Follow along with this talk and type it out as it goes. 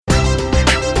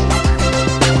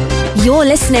You're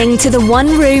listening to the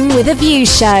One Room with a View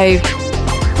show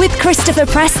with Christopher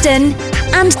Preston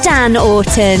and Dan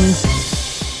Orton.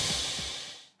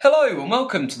 Hello and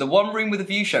welcome to the One Room with a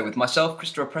View show with myself,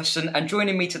 Christopher Preston, and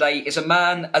joining me today is a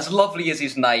man as lovely as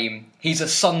his name. He's a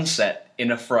sunset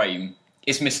in a frame.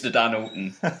 It's Mr. Dan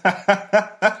Orton.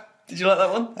 Did you like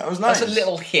that one? That was nice. That's a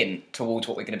little hint towards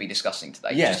what we're going to be discussing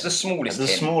today. Yes. Just the smallest hint.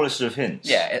 The smallest of hints.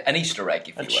 Yeah, an Easter egg, if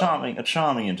you will. A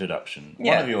charming introduction.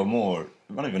 Yeah.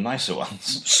 One of your nicer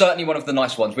ones. Certainly one of the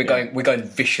nice ones. We're going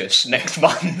vicious next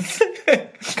month.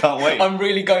 Can't wait. I'm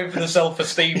really going for the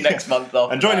self-esteem next month.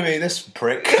 After And joining that. me, this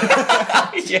prick.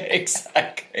 Yeah,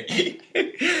 exactly.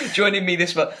 Joining me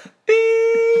this month. Beep.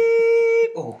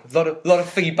 Oh, a lot of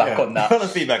feedback on that. A lot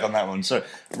of feedback on that one. So,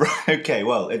 okay,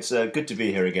 well, it's good to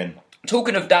be here again.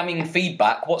 Talking of damning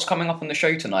feedback, what's coming up on the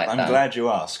show tonight, I'm Dan? glad you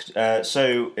asked.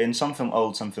 So, in Some Film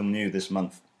Old, Some Film New this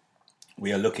month,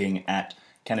 we are looking at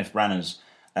Kenneth Branagh's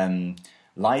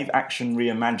live-action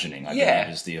reimagining, I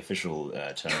believe is the official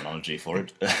terminology for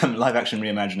it. Live-action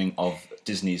reimagining of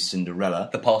Disney's Cinderella.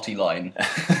 The party line.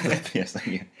 Yes, thank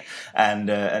you.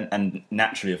 And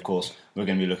naturally, of course, we're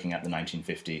going to be looking at the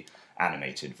 1950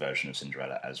 animated version of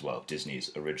Cinderella as well,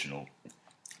 Disney's original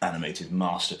animated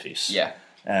masterpiece. Yeah.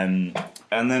 And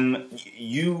then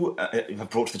you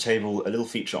have brought to the table a little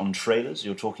feature on trailers.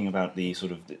 You're talking about the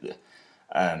sort of,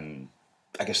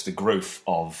 I guess, the growth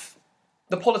of...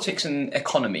 The politics and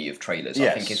economy of trailers,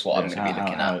 Yes, I think, is what I'm going to be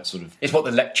looking how at. it's sort of... It's what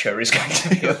the lecture is going to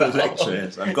be about. The lecture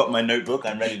is. I've got my notebook,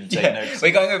 I'm ready to take notes.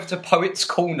 We're going over to Poets'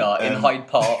 Corner in Hyde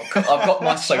Park. I've got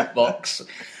my soapbox.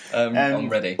 I'm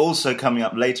ready. Also coming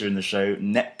up later in the show,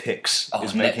 NetPix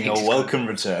is making NetPix a welcome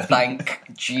return. Thank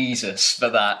Jesus for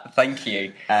that. Thank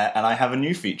you. And I have a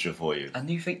new feature for you. A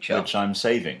new feature? Which I'm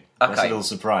saving. That's a little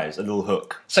surprise, a little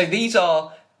hook. So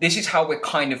this is how we're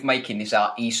kind of making this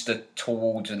our Easter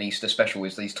towards an Easter special,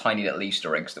 is these tiny little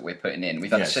Easter eggs that we're putting in.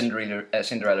 We've had a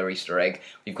Cinderella Easter egg.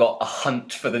 We've got a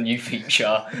hunt for the new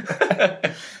feature.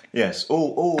 Yes,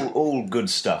 all good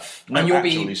stuff. No, and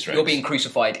you're being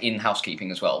crucified in housekeeping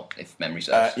as well, if memory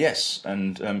serves. Yes,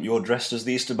 and you're dressed as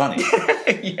the Easter Bunny.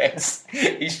 Yes,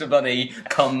 Easter Bunny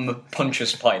come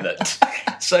Pontius Pilate.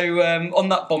 So on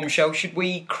that bombshell, should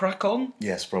we crack on?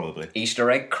 Yes, probably. Easter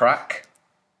egg crack.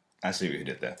 I see what you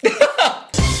did there.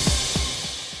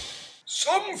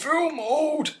 Some film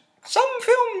old, some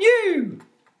film new.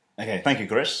 Okay, thank you,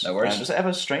 Chris. No worries. Does it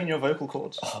ever strain your vocal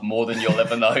cords? Oh, more than you'll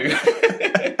ever know.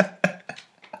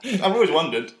 I've always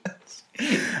wondered.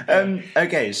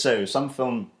 Okay, so Some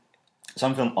Film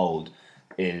Old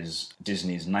is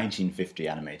Disney's 1950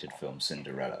 animated film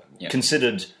Cinderella. Yeah.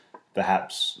 Considered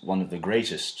perhaps one of the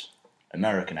greatest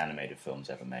American animated films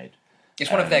ever made. It's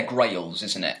one of their grails,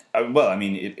 isn't it? Well, I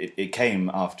mean, it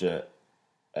came after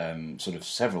sort of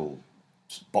several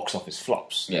box office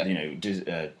flops. Yeah. You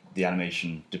know, the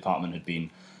animation department had been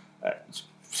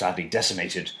sadly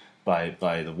decimated by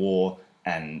the war,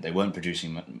 and they weren't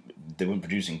producing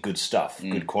good stuff,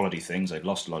 good quality things. They'd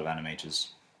lost a lot of animators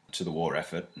to the war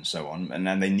effort and so on, and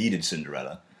then they needed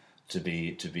Cinderella to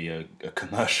be a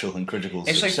commercial and critical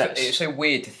success. It's so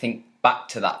weird to think back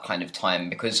to that kind of time,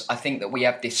 because I think that we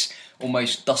have this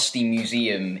almost dusty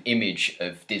museum image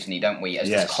of Disney, don't we, as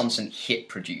this constant hit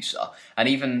producer. And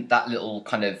even that little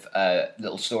kind of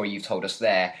little story you've told us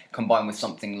there, combined with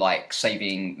something like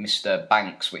Saving Mr.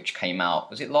 Banks, which came out,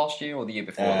 was it last year or the year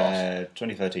before last?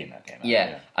 2013 that came out.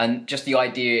 Yeah, and just the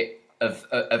idea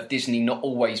of Disney not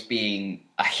always being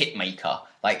a hit maker,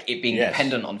 like it being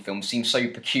dependent on films, seems so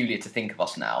peculiar to think of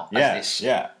us now.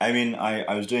 Yeah. I mean,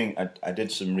 I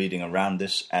did some reading around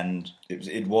this, and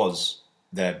it was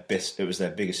their biggest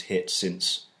hit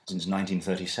since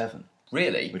 1937.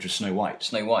 Really? Which was Snow White.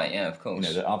 Snow White, yeah, of course.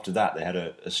 You know, after that they had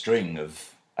a string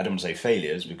of, I don't want to say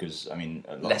failures, because I mean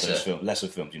a lot of those lesser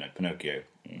films, you know, Pinocchio,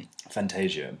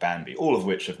 Fantasia, and Bambi, all of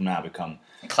which have now become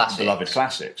beloved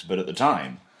classics, but at the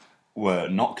time were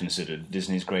not considered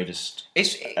Disney's greatest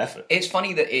effort. It's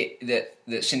funny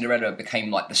that Cinderella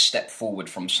became like the step forward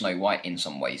from Snow White in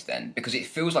some ways then, because it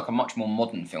feels like a much more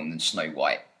modern film than Snow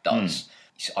White does.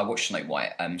 I watched Snow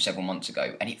White several months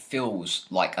ago, and it feels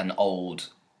like an old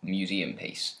museum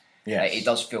piece. Yes. It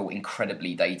does feel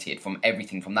incredibly dated, from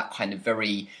everything from that kind of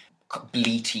very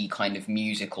bleaty kind of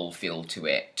musical feel to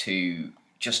it, to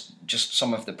just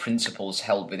some of the principles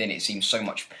held within it seems so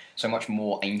much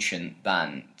more ancient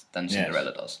than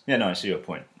Cinderella does. Yeah, no, I see your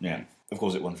point. Yeah. Of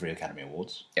course, it won 3 Academy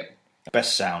Awards. Yep.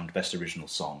 Best sound, best original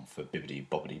song for Bibbidi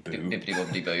Bobbidi Boo. Bibbidi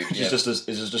Bobbidi Boo. Which is just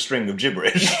a string of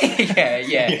gibberish. Yeah.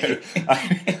 You know,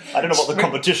 I don't know what the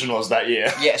competition was that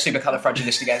year. Yeah,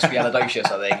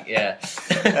 Supercalifragilisticexpialidocious, I think. Yeah.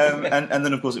 And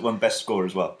then of course it won best score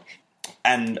as well.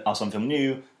 And our Some Film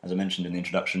New, as I mentioned in the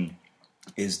introduction,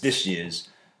 is this year's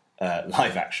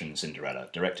live-action Cinderella,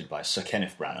 directed by Sir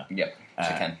Kenneth Branagh. Yep,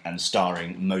 Sir Ken. And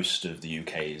starring most of the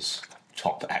UK's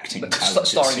top acting talent.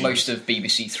 Starring most of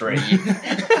BBC Three.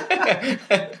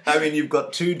 I mean, you've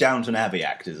got 2 Downton Abbey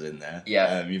actors in there.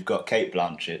 Yeah. You've got Kate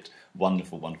Blanchett,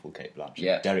 wonderful, wonderful Kate Blanchett.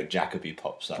 Yeah. Derek Jacobi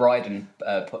pops up. Brydon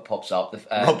pops up.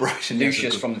 Rob Brydon,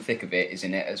 Lucius from The Thick of It is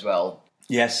in it as well.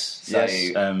 Yes, So-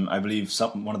 yes. I believe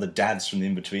one of the dads from The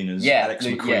Inbetweeners, Yeah, Alex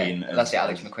McQueen. yeah, that's it,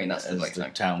 Alex McQueen, that's the as bloke's the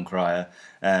name. town crier,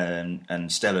 and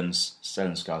Stellan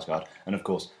Skarsgård, and of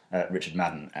course Richard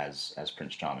Madden as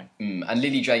Prince Charming. And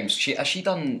Lily James, she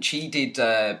did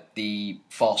the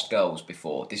Fast Girls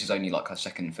before. This is only like her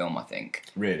second film, I think.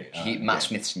 Really? Matt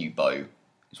Smith's new beau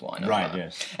is what I know. Right, about her.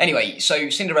 yes. Anyway, so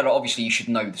Cinderella, obviously you should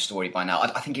know the story by now.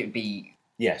 I think it would be...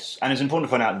 Yes, and it's important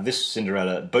to point out that this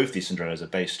Cinderella, both these Cinderellas are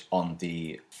based on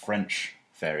the French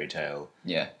fairy tale.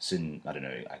 Yeah. I don't know,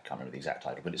 I can't remember the exact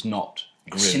title, but it's not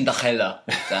Grimm. Cinderella,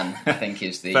 then, I think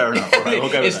is the... Fair enough, all right,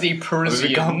 we'll go with It's that. the Parisian...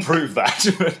 We can't prove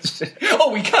that.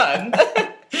 Oh, we can!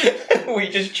 We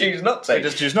just choose not to. We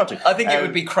just choose not to. I think it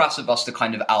would be crass of us to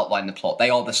kind of outline the plot. They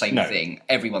are the same No. thing.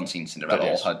 Everyone's seen Cinderella But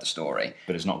or yes. heard the story.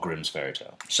 But it's not Grimm's fairy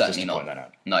tale. Certainly just to not. point that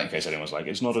out. No. In case anyone's like,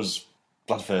 it's not as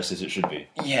bloodthirsty as it should be.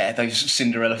 Yeah, those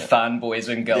Cinderella fanboys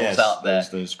and girls Yes, out there.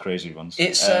 those crazy ones.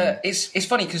 It's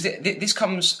funny because this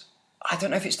comes. I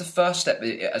don't know if it's the first step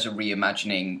as a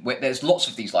reimagining. There's lots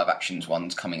of these live actions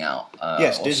ones coming out.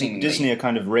 Yes, or Disney, seemingly. Disney are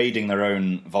kind of raiding their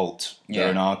own vault, their Yeah.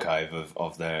 own archive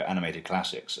of their animated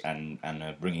classics, and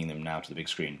are bringing them now to the big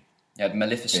screen. You had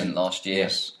Maleficent last year.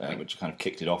 Yes, which kind of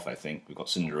kicked it off, I think. We've got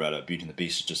Cinderella, Beauty and the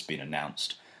Beast has just been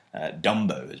announced.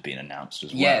 Dumbo has been announced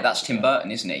as well. Yeah, that's Tim Burton,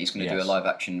 isn't it? He's going to do a Yes. live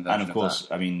action version And of course,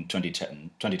 that. I mean,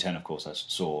 2010, of course, I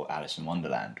saw Alice in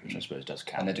Wonderland, which I suppose does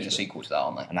count. And they're doing a sequel to that,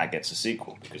 aren't they? And that gets a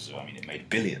sequel, because, I mean, it made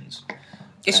billions.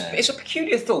 It's a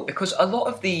peculiar thought because a lot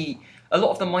of the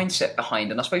mindset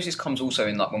behind, and I suppose this comes also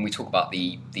in like when we talk about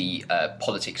the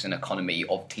politics and economy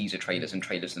of teaser trailers and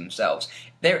trailers themselves.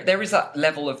 There is that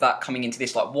level of that coming into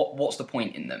this. Like, what's the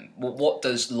point in them? What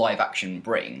does live action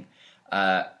bring?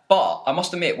 But I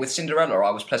must admit, with Cinderella, I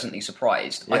was pleasantly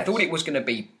surprised. Yes. I thought it was going to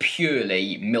be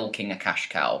purely milking a cash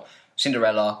cow.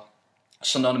 Cinderella,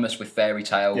 synonymous with fairy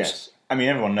tales. Yes. I mean,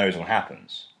 everyone knows what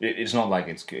happens. It's not like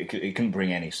it couldn't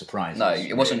bring any surprises. No,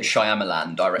 it wasn't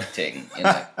Shyamalan directing. You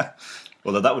know.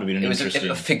 Although that would have been an It was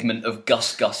interesting... a figment of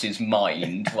Gus's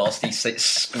mind whilst he sits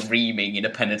screaming in a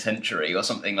penitentiary or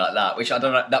something like that, which I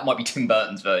don't know, that might be Tim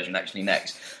Burton's version actually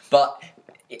next. But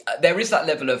there is that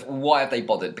level of why have they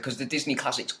bothered? Because the Disney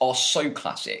classics are so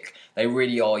classic. They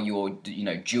really are your,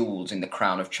 jewels in the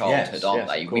crown of childhood, aren't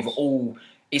they? Of We've course. all...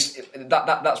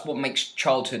 That's what makes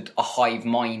childhood a hive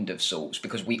mind of sorts,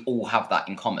 because we all have that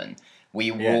in common.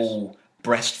 We were all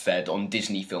breastfed on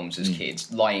Disney films as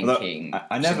kids, Lion Although, King.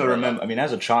 I never Cinderella. remember. I mean,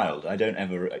 as a child, I don't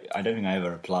think I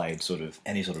ever applied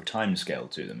any sort of time scale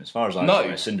to them. As far as I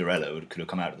know, Cinderella could have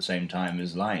come out at the same time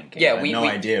as Lion King. Yeah, I had no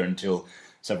idea until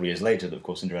several years later that, of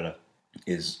course, Cinderella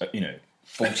is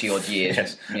 40 odd years.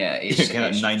 Yes. Yeah, it it's came out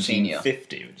in senior.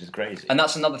 1950, which is crazy. And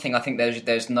that's another thing. I think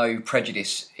there's no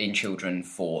prejudice in children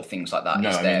for things like that. No,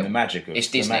 is I there? mean, the It's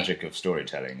Disney. magic of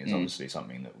storytelling is obviously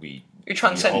something that It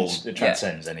transcends. It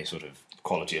transcends any sort of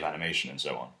quality of animation and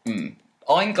so on.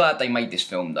 I'm glad they made this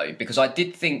film though, because I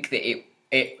did think that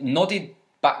it nodded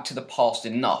back to the past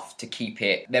enough to keep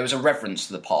it. There was a reverence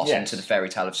to the past and to the fairy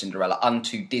tale of Cinderella and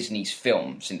to Disney's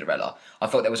film Cinderella. I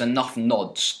thought there was enough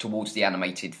nods towards the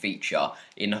animated feature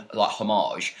in like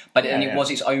homage, but it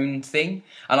was its own thing.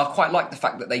 And I quite like the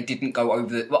fact that they didn't go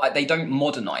over. They don't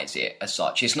modernise it as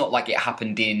such. It's not like it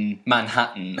happened in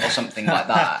Manhattan or something like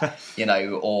that,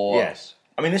 Or yes.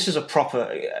 I mean, this is a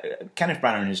proper... Kenneth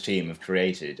Branagh and his team have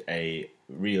created a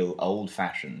real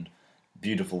old-fashioned,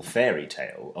 beautiful fairy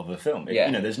tale of a film.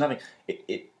 There's nothing...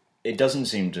 It doesn't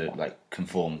seem to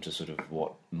conform to sort of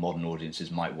what modern audiences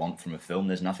might want from a film.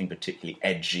 There's nothing particularly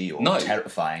edgy or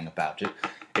terrifying about it.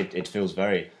 It feels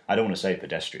very... I don't want to say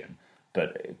pedestrian,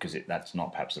 but because that's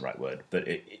not perhaps the right word, but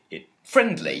it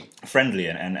friendly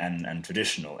and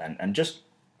traditional and just...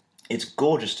 It's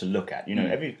gorgeous to look at.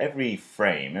 Every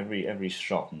frame, every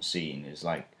shot and scene is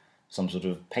like some sort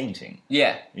of painting.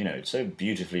 Yeah. It's so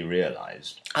beautifully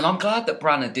realised. And I'm glad that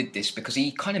Branagh did this because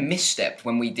he kind of misstepped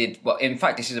when we did... Well, in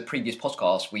fact, this is a previous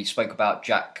podcast. We spoke about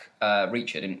Jack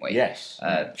Reacher, didn't we? Yes.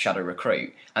 Shadow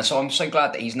Recruit. And so I'm so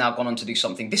glad that he's now gone on to do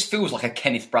something. This feels like a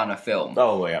Kenneth Branagh film.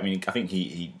 Oh, yeah. I mean, I think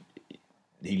he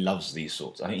loves these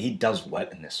sorts. I think he does well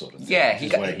in this sort of thing. Yeah,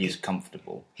 he's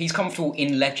comfortable. He's comfortable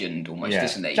in legend, almost,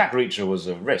 isn't he? Jack Reacher was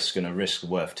a risk, and a risk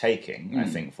worth taking, I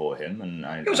think, for him. And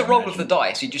it was a roll of the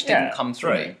dice. He just didn't come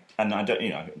through. And I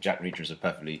don't, Jack Reacher is a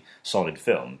perfectly solid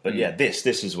film, but this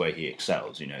is where he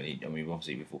excels.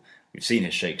 Obviously we've seen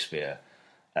his Shakespeare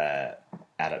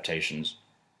adaptations.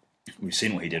 We've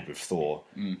seen what he did with Thor,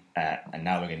 and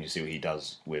now we're going to see what he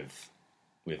does with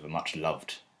a much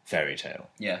loved fairy tale.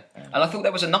 Yeah, and I thought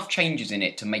there was enough changes in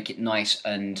it to make it nice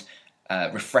and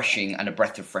refreshing and a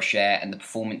breath of fresh air, and the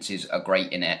performances are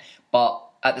great in it. But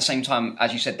at the same time,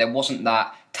 as you said, there wasn't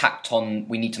that tacked on,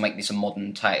 we need to make this a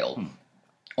modern tale.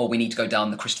 Or we need to go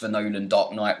down the Christopher Nolan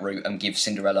Dark Knight route and give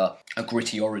Cinderella a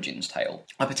gritty origins tale.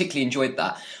 I particularly enjoyed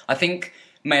that. I think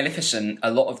Maleficent, a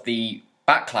lot of the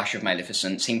backlash of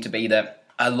Maleficent seemed to be that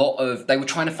they were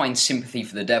trying to find sympathy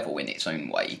for the devil in its own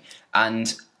way.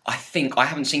 And I think, I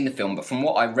haven't seen the film, but from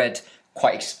what I read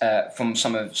from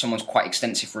someone's quite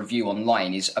extensive review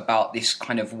online, is about this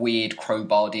kind of weird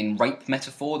crowbarred-in rape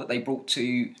metaphor that they brought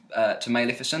to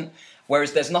Maleficent.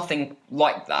 Whereas there's nothing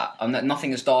like that, and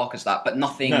nothing as dark as that, but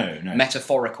nothing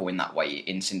metaphorical in that way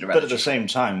in Cinderella. But at the same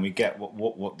time, we get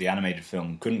what the animated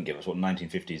film couldn't give us, what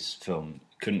 1950s film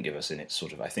couldn't give us in its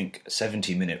sort of, I think,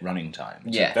 70-minute running time.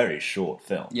 It's a very short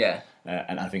film. Yeah.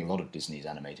 And I think a lot of Disney's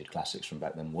animated classics from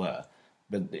back then were.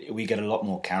 But we get a lot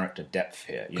more character depth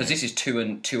here. Because this is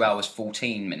 2 hours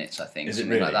 14 minutes, I think. Is it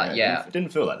really? Like that? Yeah. It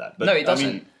didn't feel like that. But, no, it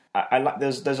doesn't. I like.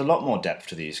 There's a lot more depth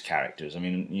to these characters. I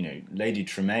mean, Lady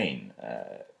Tremaine,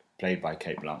 played by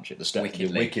Cate Blanchett, the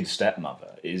wicked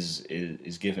stepmother, is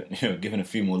given a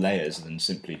few more layers than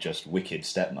simply just wicked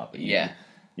stepmother.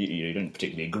 You don't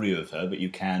particularly agree with her, but you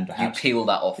can perhaps peel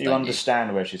that off. You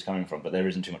understand where she's coming from, but there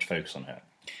isn't too much focus on her.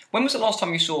 When was the last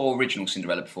time you saw original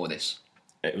Cinderella before this?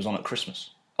 It was on at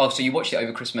Christmas. Oh, so you watched it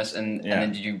over Christmas, and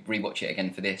then did you rewatch it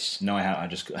again for this? No, I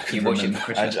You watched it for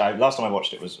Christmas? Last time I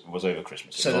watched it was over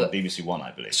Christmas. It was on BBC One, I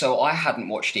believe. So I hadn't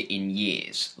watched it in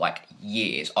years, like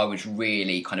years. I was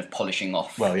really kind of polishing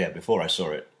off. Well, yeah, before I saw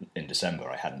it in December,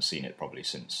 I hadn't seen it probably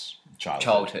since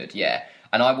childhood, yeah.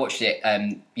 And I watched it,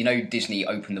 Disney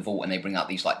opened the vault and they bring out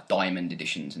these like diamond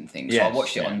editions and things. Yes, so I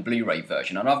watched it on Blu-ray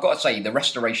version. And I've got to say, the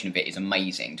restoration of it is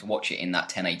amazing to watch it in that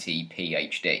 1080p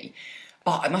HD.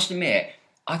 But I must admit,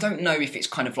 I don't know if it's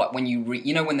kind of like when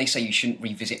when they say you shouldn't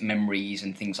revisit memories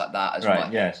and things like that as well.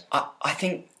 Right, yes. I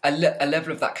think a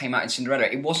level of that came out in Cinderella.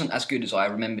 It wasn't as good as I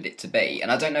remembered it to be.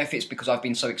 And I don't know if it's because I've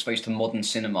been so exposed to modern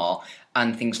cinema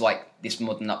and things like this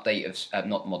modern update of,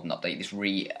 not modern update, this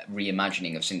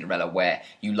reimagining of Cinderella where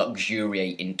you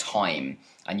luxuriate in time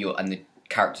and the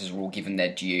characters are all given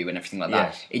their due and everything like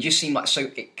that. It just seemed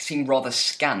it seemed rather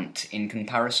scant in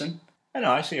comparison.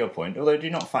 I see your point. Although, do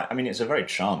you not find? I mean, it's a very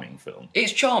charming film.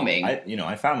 It's charming.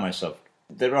 I found myself.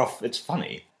 It's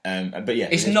funny, but yeah,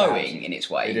 it's knowing in its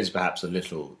way. It is perhaps a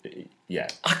little, yeah.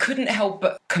 I couldn't help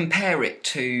but compare it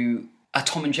to a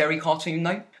Tom and Jerry cartoon,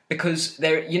 though, because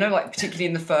there, particularly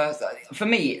in the first. For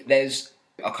me, there's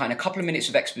a kind of couple of minutes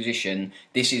of exposition.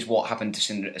 This is what happened to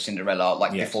Cinderella,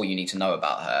 before you need to know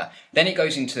about her. Then it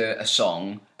goes into a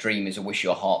song. Dream is a wish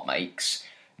your heart makes.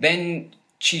 Then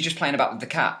she's just playing about with the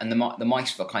cat and the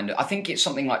mice for kind of... I think it's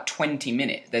something like 20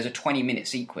 minutes. There's a 20-minute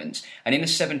sequence. And in a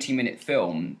 70-minute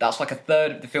film, that's like a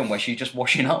third of the film where she's just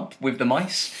washing up with the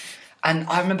mice. And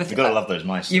I remember... You've got to love those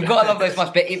mice. You've got to love those mice.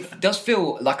 But it does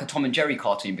feel like a Tom and Jerry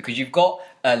cartoon because you've got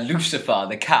Lucifer,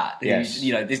 the cat. Yes.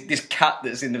 Who's, this cat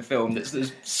that's in the film that's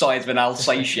the size of an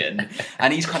Alsatian.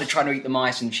 And he's kind of trying to eat the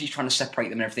mice and she's trying to separate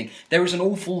them and everything. There is an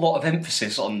awful lot of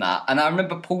emphasis on that. And I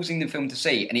remember pausing the film to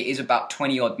see, and it is about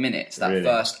 20-odd minutes, that really?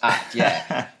 First act,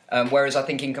 yeah. Whereas I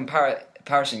think in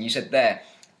comparison, you said there...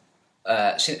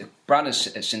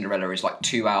 Branagh's Cinderella is like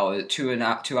 2 hours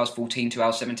 14, 2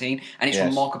 hours 17, and it's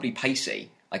remarkably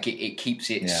pacey. Like it keeps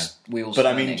its wheels. But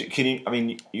turning.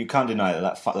 you can't deny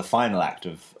that the final act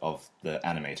of the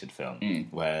animated film,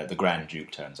 where the Grand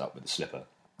Duke turns up with the slipper,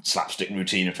 slapstick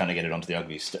routine of trying to get it onto the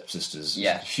ugly stepsister's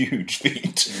huge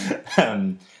feet,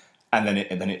 and then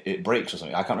it breaks or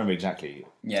something. I can't remember exactly,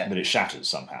 but it shatters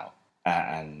somehow.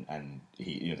 And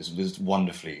he, this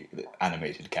wonderfully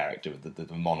animated character with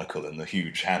the monocle and the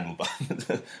huge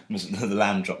handlebar, the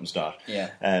lamb chop moustache.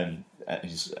 And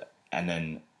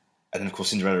then of course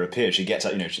Cinderella appears. She gets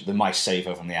out. The mice save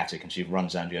her from the attic, and she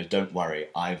runs down. And she goes, "Don't worry,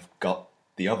 I've got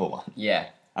the other one." Yeah.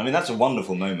 I mean, that's a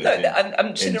wonderful moment.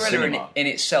 And Cinderella in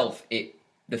itself,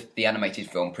 the animated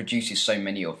film produces so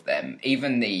many of them.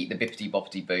 Even the Bippity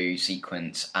Boppity Boo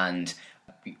sequence and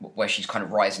where she's kind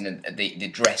of rising and the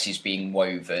dress is being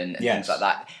woven and things like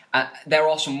that. And there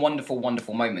are some wonderful,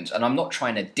 wonderful moments, and I'm not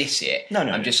trying to diss it. No.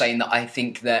 I'm just saying that I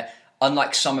think that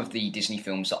unlike some of the Disney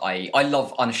films that I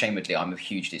love unashamedly, I'm a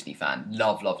huge Disney fan.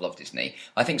 Love Disney.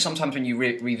 I think sometimes when you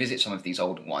revisit some of these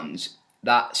older ones,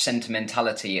 that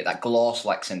sentimentality, that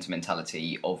glass-like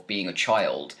sentimentality of being a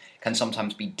child can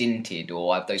sometimes be dinted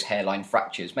or have those hairline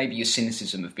fractures. Maybe your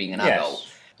cynicism of being an adult.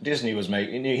 Disney was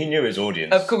making... He knew his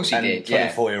audience. Of course he did,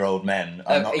 24-year-old men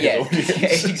are not his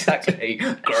audience. Exactly.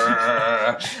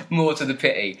 More to the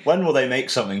pity. When will they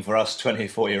make something for us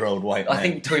 24-year-old white men? I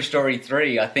think Toy Story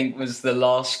 3, was the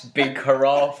last big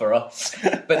hurrah for us.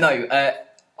 But no,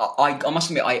 I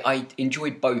must admit, I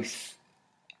enjoyed both.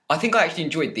 I think I actually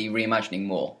enjoyed the reimagining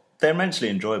more. They're immensely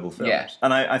enjoyable films. Yeah.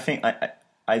 And I think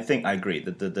I agree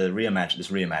that this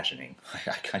reimagining.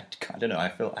 I don't know.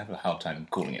 I have a hard time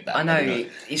calling it that. I know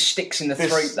it sticks in the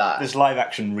throat. This live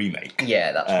action remake.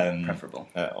 Yeah, that's preferable.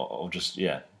 Or just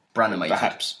Branimated.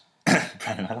 Perhaps.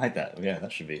 I like that. Yeah,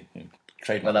 that should be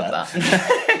trademark. I love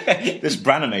that. This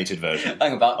Branimated version.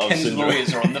 Hang about. Ken's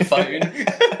lawyers are on the phone.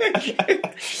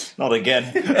 Not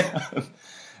again.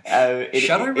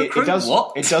 Shadow Recruit?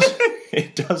 What?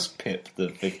 It does pip the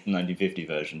 1950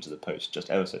 version to the post just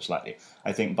ever so slightly.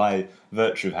 I think by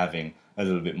virtue of having a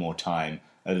little bit more time,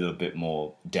 a little bit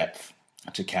more depth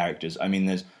to characters. I mean,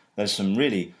 there's some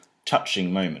really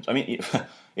touching moments. I mean,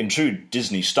 in true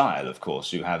Disney style, of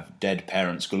course, you have dead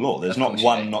parents galore. There's not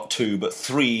one, not two, but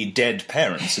 3 dead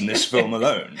parents in this film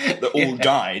alone that all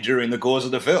die during the course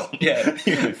of the film. Yeah,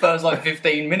 first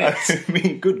 15 minutes. I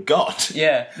mean, good God.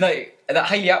 Yeah, no. That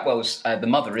Hayley Atwell's the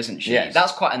mother, isn't she? Yes.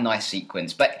 That's quite a nice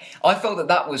sequence. But I felt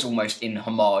that was almost in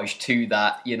homage to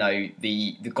that,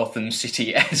 the Gotham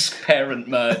City-esque parent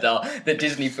murder that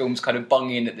Disney films kind of bung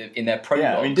in their prologues.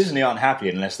 Yeah, I mean, Disney aren't happy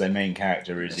unless their main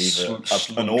character is either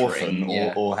an orphan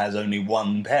or has only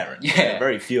one parent. Yeah. There are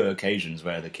very few occasions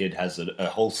where the kid has a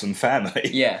wholesome family.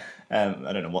 Yeah.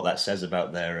 I don't know what that says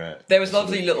about their... there was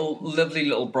lovely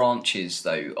little branches,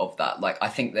 though, of that. Like, I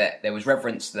think that there was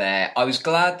reverence there. I was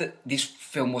glad that this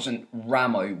film wasn't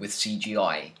Ramo with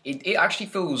CGI. It actually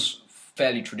feels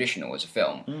fairly traditional as a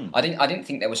film. I didn't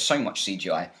think there was so much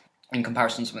CGI in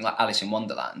comparison to something like Alice in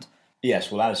Wonderland.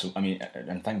 Yes, well, Alice... I mean,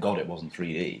 and thank God it wasn't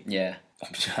 3D. Yeah.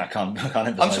 I can't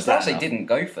emphasize I'm surprised that they didn't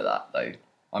go for that, though.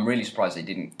 I'm really surprised they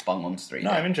didn't bung onto 3D.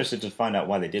 No, I'm interested to find out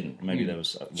why they didn't. Maybe there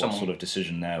was what sort of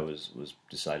decision there was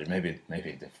decided. Maybe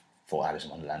they thought Alice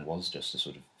in Wonderland was just a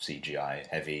sort of CGI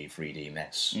heavy 3D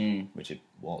mess, which it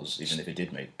was, even if it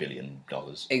did make $1 billion.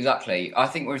 Exactly. I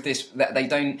think with this, they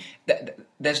don't.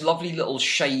 There's lovely little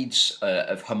shades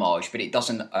of homage, but it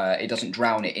doesn't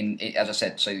drown it in. As I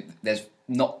said, so there's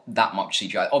not that much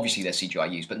CGI. Obviously, there's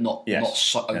CGI used, but not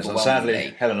so overwhelmingly. So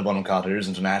sadly, Helena Bonham Carter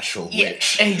isn't an actual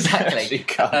witch. Exactly.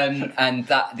 And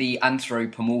that the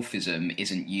anthropomorphism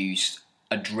isn't used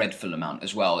a dreadful amount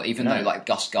as well, even though like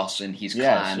Gus and his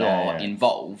clan are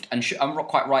involved, and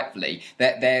quite rightfully,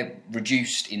 they're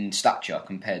reduced in stature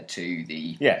compared to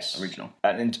the original.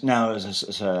 And now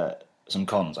as some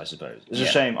cons, I suppose. It's a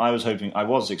shame. I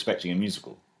was expecting a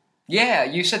musical. Yeah,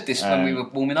 you said this when we were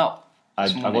warming up.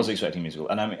 I was expecting a musical,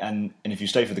 and if you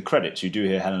stay for the credits, you do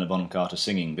hear Helena Bonham Carter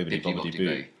singing Bibbidi Bobbidi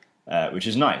Boo, which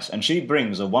is nice, and she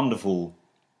brings a wonderful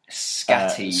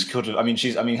scatty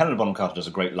Helena Bonham Carter does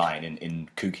a great line in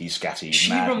kooky scatty. She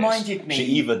madness. reminded me. She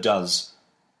either does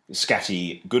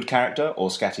scatty good character or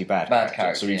scatty bad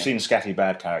character. So we've seen scatty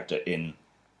bad character in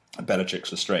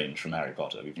Bellatrix Lestrange from Harry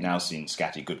Potter. We've now seen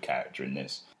scatty good character in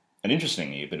this. And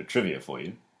interestingly, a bit of trivia for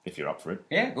you, if you're up for it.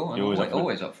 Yeah, go on. You're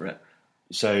always up for it.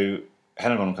 So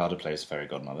Helena Bonham Carter plays the fairy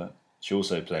godmother. She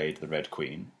also played the Red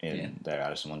Queen in their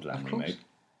Alice in Wonderland remake.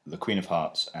 The Queen of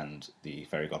Hearts and the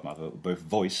fairy godmother were both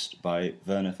voiced by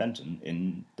Verna Fenton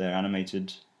in their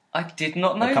animated. I did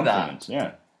not know that.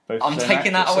 Yeah, I'm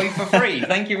taking that away for free.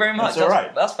 Thank you very much. That's all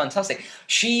right. That's fantastic.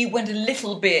 She went a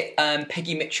little bit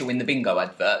Peggy Mitchell in the bingo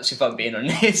adverts, if I'm being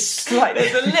honest. Slightly.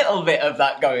 There's a little bit of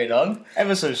that going on.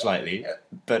 Ever so slightly.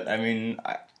 But, I mean,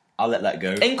 I'll let that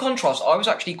go. In contrast, I was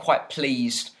actually quite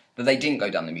pleased that they didn't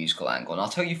go down the musical angle, and I'll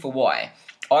tell you for why.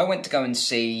 I went to go and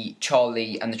see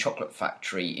Charlie and the Chocolate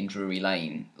Factory in Drury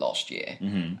Lane last year,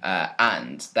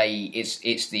 and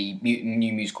it's the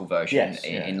new musical version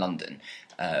in London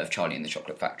of Charlie and the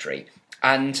Chocolate Factory,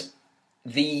 and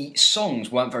the songs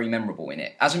weren't very memorable in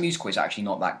it. As a musical, it's actually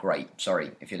not that great.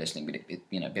 Sorry if you're listening, but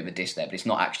a bit of a diss there, but it's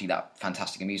not actually that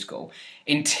fantastic a musical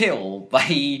until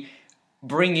they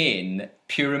bring in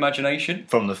Pure Imagination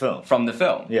from the film.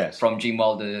 Yes, from Gene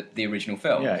Wilder, the original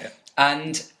film.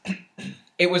 And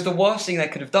it was the worst thing they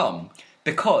could have done,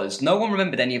 because no one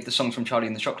remembered any of the songs from Charlie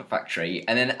and the Chocolate Factory,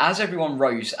 and then as everyone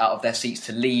rose out of their seats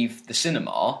to leave the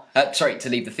to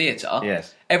leave the theatre,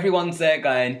 everyone's there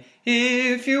going,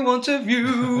 "If you want to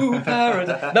view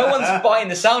paradise." No one's buying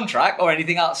the soundtrack or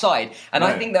anything outside, and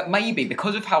I think that maybe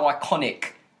because of how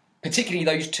iconic particularly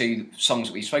those two songs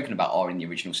that we've spoken about are in the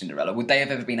original Cinderella. Would they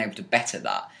have ever been able to better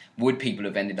that? Would people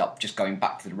have ended up just going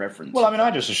back to the reference? Well, I mean, I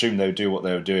just assumed they would do what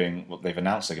they were doing, what they've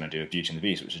announced they're going to do with Beauty and the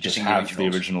Beast, which is just have the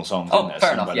original songs in there.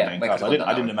 Fair enough, yeah.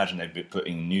 I didn't imagine they'd be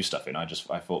putting new stuff in. I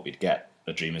thought we'd get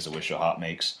A Dream Is a Wish Your Heart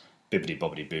Makes, Bibbidi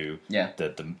Bobbidi Boo,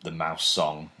 the mouse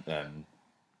song,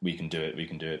 We Can Do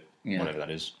It, whatever that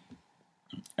is,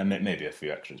 and maybe a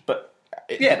few extras. But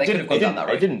they could have gone down that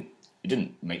road. It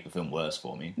didn't make the film worse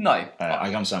for me. No.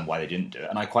 I understand why they didn't do it.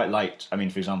 And I quite liked, I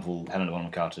mean, for example, Helena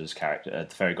Bonham Carter's character,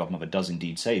 the fairy godmother, does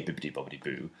indeed say Bibbidi Bobbidi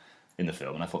Boo in the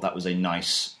film, and I thought that was a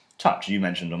nice touch. You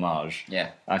mentioned homage.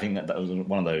 Yeah. I think that was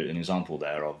one of those, an example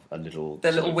there of a little...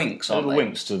 They're little winks, aren't they? Little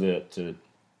winks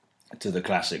to the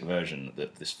classic version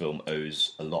that this film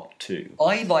owes a lot to.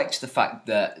 I liked the fact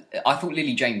that I thought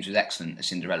Lily James was excellent as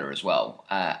Cinderella as well,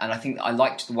 and I think I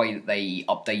liked the way that they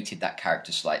updated that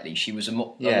character slightly. She was a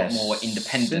lot more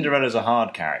independent. Cinderella's a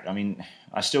hard character. I mean,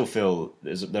 I still feel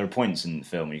there are points in the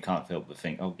film where you can't help but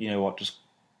think, oh, you know what, just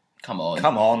come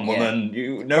on,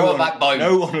 woman. No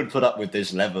one would put up with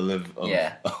this level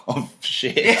of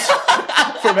shit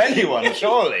from anyone,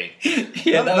 surely.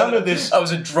 None of this. That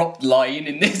was a dropped line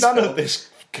in this. None of this.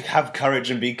 Have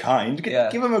courage and be kind.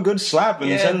 Give them a good slap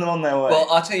and send them on their way. Well,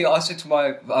 I'll tell you, I saw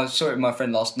it with my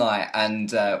friend last night, and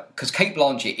because Cate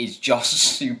Blanchett is just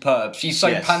superb. She's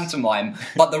so pantomime,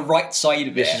 but the right side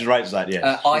of it. She's the right side,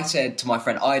 yes. I said to my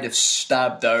friend, I'd have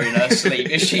stabbed her in her sleep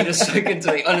if she'd have spoken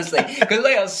to me, honestly, because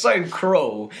they are so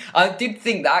cruel. I did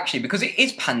think that actually, because it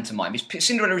is pantomime,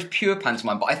 Cinderella is pure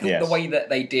pantomime, but I thought the way that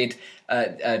they did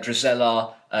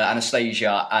Drizella,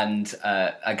 Anastasia, and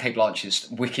Cate Blanchett's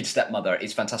wicked stepmother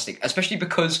is fantastic, especially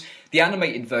because the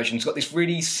animated version's got this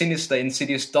really sinister,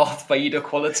 insidious Darth Vader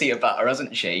quality about her,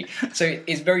 hasn't she? So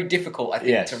it's very difficult, I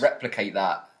think, to replicate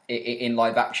that in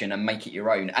live action and make it your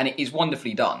own, and it is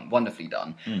wonderfully done.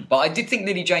 But I did think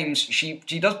Lily James, she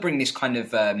does bring this kind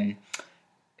of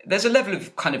there's a level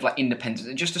of kind of like independence,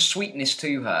 just a sweetness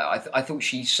to her. I thought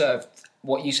she served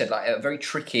what you said, like a very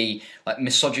tricky, like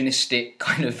misogynistic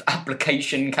kind of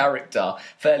application character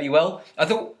fairly well. I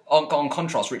thought, on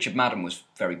contrast, Richard Madden was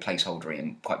very placeholdery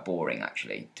and quite boring,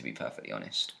 actually, to be perfectly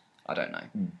honest. I don't know.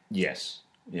 Yes.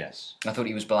 I thought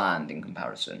he was bland in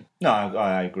comparison. No,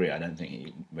 I agree. I don't think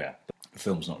he... Yeah. The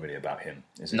film's not really about him,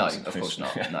 is it? No, of course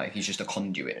not. No, he's just a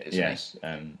conduit, isn't he? Yes,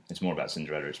 it's more about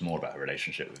Cinderella. It's more about her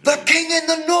relationship with the King in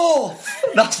the North.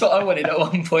 That's what I wanted at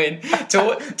one point,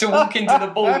 to walk into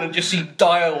the ball and just see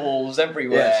dire walls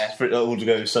everywhere. Yes, for it all to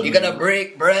go suddenly. You're gonna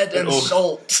break bread and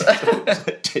salt.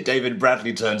 David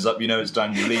Bradley turns up. You know it's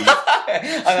time to leave.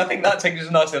 And I think that takes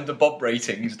us nicely onto Bob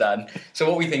ratings, Dan. So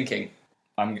what are we thinking?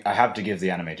 I have to give the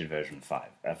animated version 5.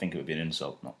 I think it would be an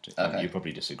insult not to. Okay. You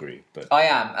probably disagree, but I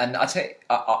am, and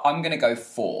I'm going to go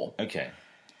 4. Okay.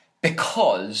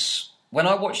 Because when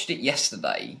I watched it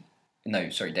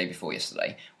day before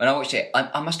yesterday, when I watched it,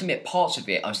 I must admit, parts of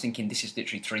it, I was thinking, this is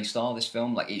literally 3-star, this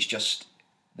film. Like, it's just,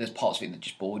 there's parts of it that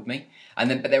just bored me.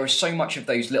 But there was so much of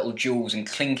those little jewels and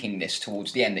clinkingness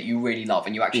towards the end that you really love,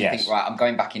 and you actually think, right, I'm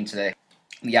going back into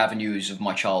the avenues of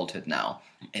my childhood now.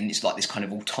 And it's like this kind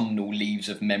of autumnal leaves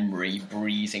of memory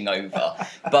breezing over.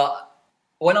 But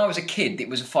when I was a kid, it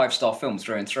was a 5-star film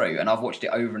through and through, and I've watched it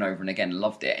over and over and again and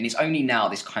loved it. And it's only now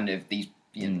this kind of these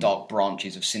dark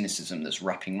branches of cynicism that's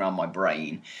wrapping around my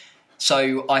brain.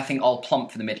 So I think I'll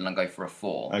plump for the middle and go for a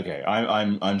 4. Okay,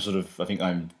 I'm sort of, I think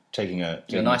I'm taking a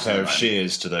pair of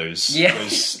shears to those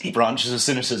branches of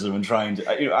cynicism and trying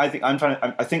to. I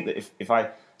think that if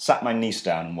I sat my niece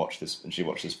down and watched this, and she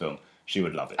watched this film, she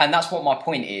would love it. And that's what my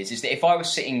point is that if I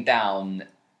was sitting down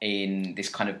in this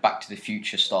kind of Back to the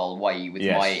Future style way with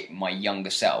my younger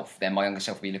self, then my younger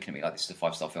self would be looking at me like, this is a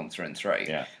 5-star film through and through.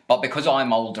 Yeah. But because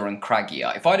I'm older and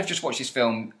craggier, if I'd have just watched this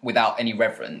film without any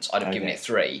reverence, I'd have given it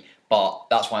 3. But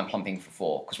that's why I'm plumping for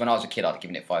 4. Because when I was a kid, I'd have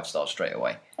given it 5 stars straight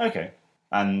away. Okay.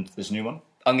 And this new one?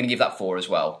 I'm going to give that 4 as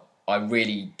well. I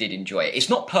really did enjoy it. It's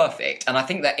not perfect, and I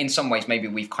think that in some ways maybe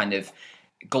we've kind of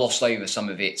glossed over some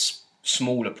of its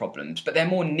smaller problems, but they're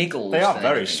more niggles. They are than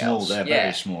very small. Else. They're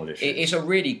very small issues. It's a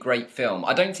really great film.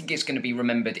 I don't think it's going to be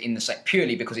remembered in the same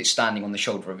purely because it's standing on the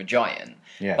shoulder of a giant.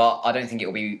 Yeah. But I don't think it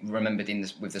will be remembered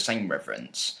with the same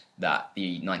reverence that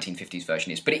the 1950s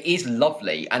version is. But it is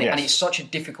lovely, and it's such a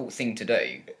difficult thing to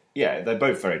do. Yeah, they're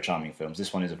both very charming films.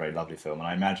 This one is a very lovely film, and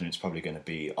I imagine it's probably going to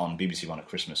be on BBC One at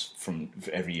Christmas from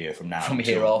every year from now. From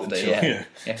hereafter,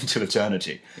 until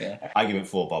eternity. Yeah. I give it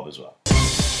 4 bob as well.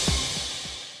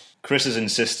 Chris has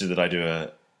insisted that I do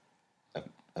a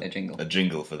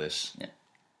jingle for this. Yeah.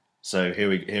 So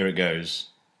here it goes.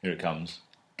 Here it comes.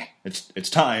 It's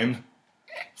time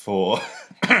for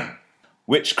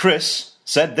Which Chris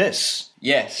Said This.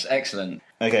 Yes, excellent.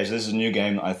 Okay, so this is a new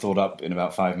game that I thought up in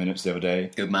about 5 minutes the other day.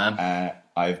 Good man.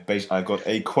 I've got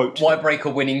a quote. Why break a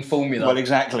winning formula? Well,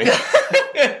 exactly.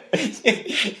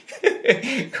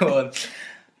 Go on.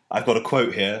 I've got a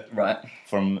quote here. Right.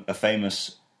 From a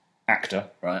famous actor.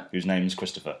 Right. Whose name's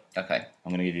Christopher. Okay. I'm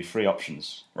going to give you 3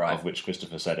 options. Right. Of which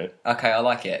Christopher said it. Okay, I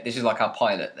like it. This is like our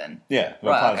pilot then. Yeah,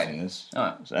 we're piloting this. All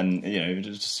right. And,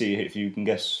 just to see if you can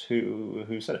guess who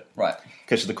said it. Right.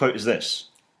 Okay, so the quote is this.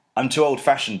 I'm too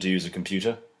old-fashioned to use a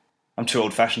computer. I'm too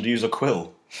old-fashioned to use a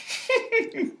quill.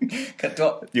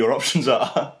 Your options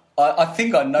are... I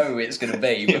think I know who it's going to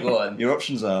be, but go on. Your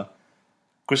options are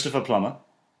Christopher Plummer.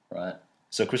 Right.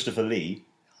 Sir Christopher Lee.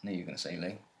 I knew you were going to say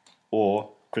Lee. Or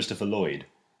Christopher Lloyd.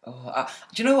 Oh,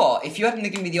 do you know what? If you hadn't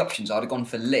given me the options, I'd have gone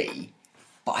for Lee.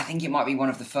 But I think it might be one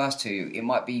of the first two. It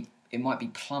might be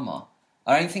Plummer.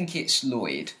 I don't think it's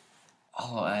Lloyd.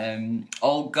 I'm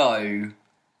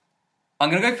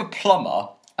going to go for Plummer,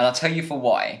 and I'll tell you for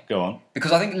why. Go on.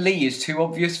 Because I think Lee is too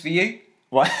obvious for you.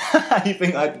 Why? You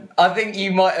think I think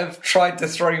you might have tried to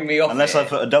throw me off. Unless I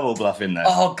put a double bluff in there.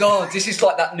 Oh God, this is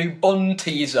like that new Bond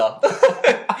teaser.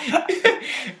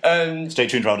 Stay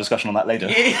tuned for our discussion on that later.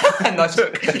 Yeah, nice.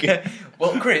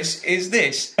 Well, Chris, is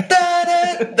this?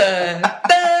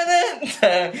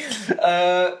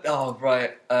 Oh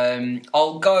right.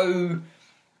 I'll go.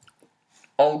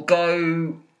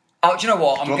 Oh, do you know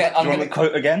what? Do you want the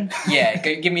quote again? Yeah,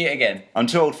 give me it again. I'm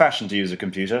too old-fashioned to use a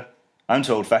computer. I'm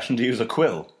too old-fashioned to use a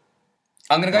quill.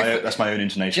 I'm going to go That's my own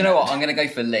intonation. Do you know what? I'm going to go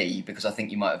for Lee, because I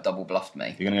think you might have double bluffed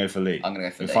me. You're going to go for Lee? I'm going to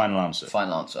go for Lee. Final answer?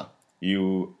 Final answer.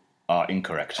 You are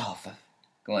incorrect. Oh,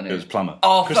 go on. It was Plummer.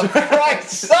 Oh, for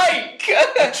Christ's sake!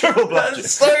 Triple bluff.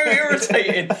 That's so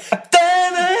irritating.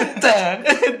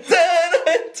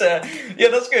 Yeah,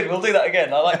 that's good. We'll do that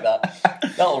again. I like that.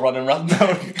 That'll run and run.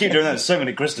 Keep doing that. There's so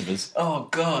many Christophers. Oh,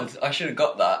 God. I should have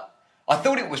got that. I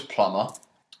thought it was Plummer.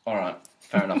 All right.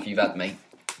 Fair enough. You've had me.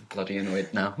 I'm bloody annoyed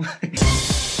now.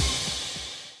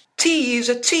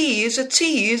 Teaser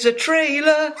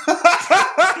trailer.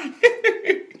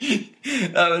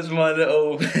 That was my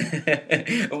little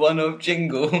one-off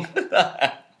jingle.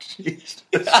 Jesus.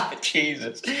 I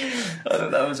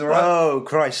thought that was alright. Oh,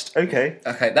 Christ. Okay.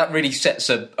 Okay, that really sets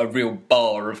a real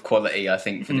bar of quality, I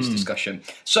think, for this discussion.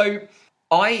 So,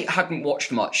 I hadn't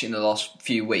watched much in the last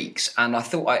few weeks, and I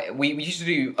thought we used to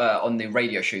do on the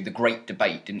radio show The Great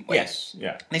Debate, didn't we? Yes,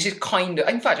 yeah. This is kind of...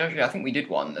 In fact, actually, I think we did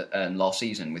one last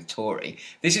season with Tory.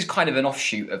 This is kind of an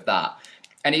offshoot of that.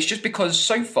 And it's just because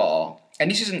so far, and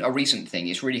this isn't a recent thing,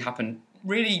 it's really happened,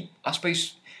 I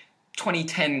suppose,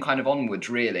 2010 kind of onwards,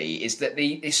 really, is that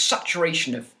this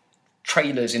saturation of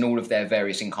trailers in all of their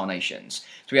various incarnations.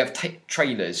 So we have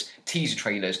trailers, teaser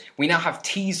trailers. We now have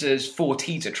teasers for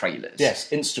teaser trailers. Yes,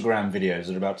 Instagram videos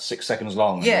that are about 6 seconds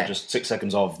long. Yeah. And just 6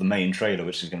 seconds of the main trailer,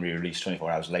 which is going to be released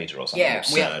 24 hours later or something.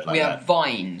 Yeah, we have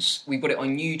Vines. We've got it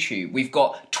on YouTube. We've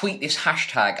got tweet this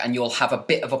hashtag and you'll have a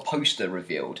bit of a poster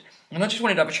revealed. And I just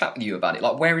wanted to have a chat with you about it.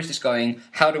 Like, where is this going?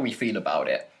 How do we feel about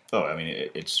it? Oh, I mean,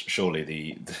 it's surely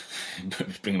the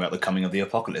bring about the coming of the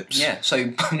apocalypse. Yeah,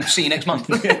 so see you next month.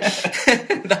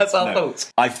 That's our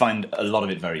thoughts. I find a lot of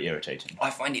it very irritating. I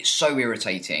find it so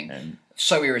irritating.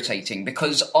 So irritating,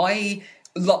 because I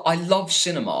love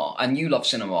cinema, and you love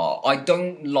cinema. I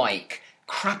don't like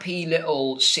crappy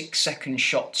little 6-second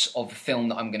shots of a film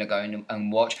that I'm going to go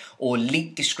and watch, or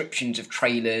leaked descriptions of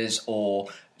trailers, or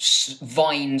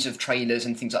vines of trailers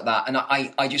and things like that, and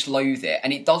I just loathe it,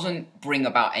 and it doesn't bring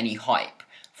about any hype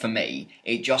for me.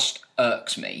 It just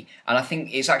irks me, and I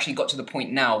think it's actually got to the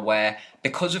point now where,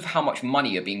 because of how much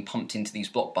money are being pumped into these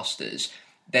blockbusters,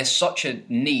 there's such a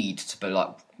need to be like,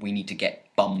 we need to get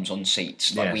bums on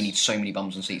seats. Like, we need so many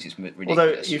bums on seats, it's ridiculous.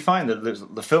 Although you find that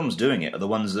the films doing it are the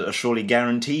ones that are surely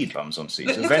guaranteed bums on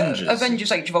seats.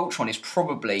 Avengers Age of Ultron is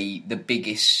probably the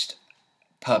biggest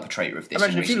perpetrator of this.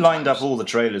 Imagine if you lined up all the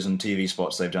trailers and TV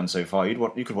spots they've done so far,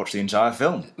 you could watch the entire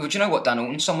film. Well, do you know what, Dan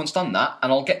Alton? Someone's done that,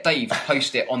 and I'll get Dave to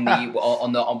post it on the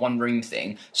on One Room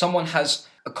thing. Someone has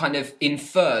kind of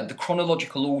inferred the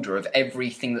chronological order of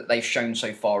everything that they've shown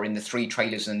so far in the 3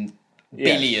 trailers and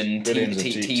billions of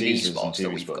TV spots that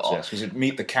we've got. Yes, because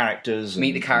meet the characters,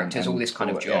 all this kind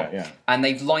of job. Yeah. And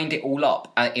they've lined it all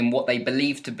up in what they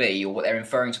believe to be, or what they're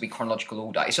inferring to be chronological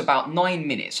order. It's about 9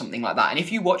 minutes, something like that. And if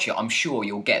you watch it, I'm sure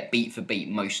you'll get beat for beat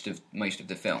most of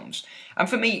the films. And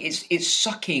for me, it's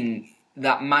sucking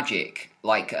that magic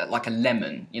like a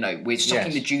lemon. You know, we're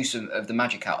sucking the juice of the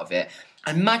magic out of it.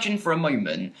 Imagine for a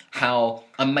moment how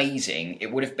amazing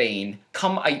it would have been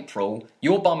come April,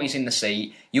 your bum is in the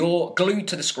seat, you're glued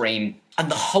to the screen, and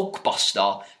the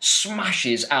Hulkbuster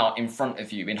smashes out in front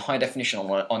of you in high definition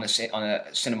on a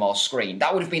cinema screen.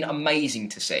 That would have been amazing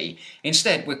to see.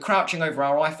 Instead, we're crouching over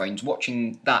our iPhones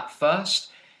watching that first.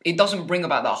 It doesn't bring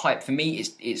about that hype. For me,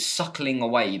 it's suckling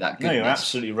away that goodness. No, you're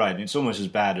absolutely right. It's almost as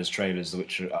bad as trailers,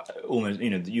 which are almost,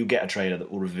 you get a trailer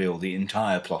that will reveal the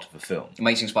entire plot of a film.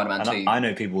 Amazing Spider-Man 2. I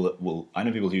know people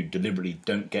who deliberately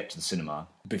don't get to the cinema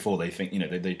before they think,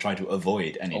 they try to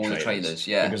avoid any all trailers. The trailers,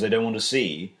 yeah. Because they don't want to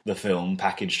see the film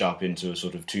packaged up into a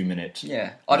sort of 2-minute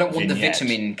Yeah. I don't want vignette. The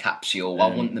vitamin capsule, I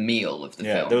want the meal of the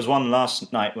film. There was one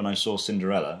last night when I saw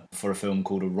Cinderella for a film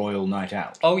called A Royal Night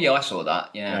Out. Oh, yeah, I saw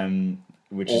that, yeah.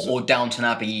 Or Downton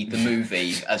Abbey, the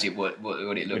movie, as it what it looks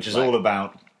like. Which is all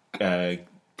about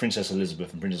Princess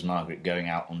Elizabeth and Princess Margaret going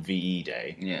out on VE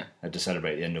Day to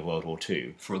celebrate the end of World War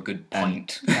II. For a good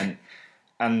pint.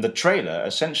 And the trailer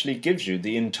essentially gives you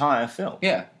the entire film.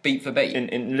 Yeah, beat for beat.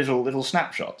 In little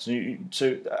snapshots.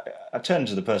 So I turned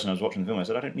to the person I was watching the film and I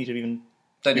said, I don't need to even...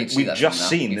 We've just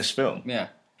seen this film. Yeah.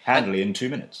 Handily in 2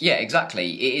 minutes. Yeah,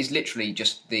 exactly. It is literally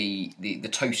just the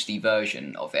toasty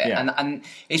version of it. Yeah. And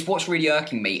it's what's really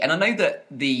irking me. And I know that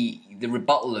the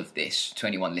rebuttal of this to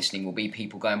anyone listening will be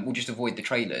people going, we'll just avoid the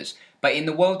trailers. But in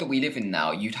the world that we live in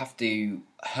now, you'd have to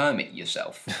hermit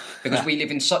yourself. Because we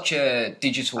live in such a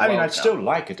digital world I'd now. still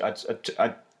like it.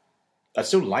 I'd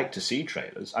still like to see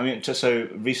trailers. I mean, so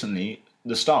recently,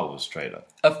 the Star Wars trailer.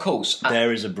 Of course.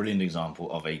 There is a brilliant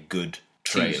example of a good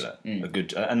trailer. A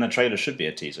good, and the trailer should be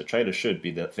a teaser. Trailer should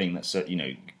be the thing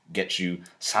that gets you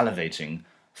salivating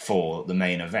for the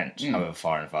main event, however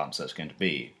far in advance that's going to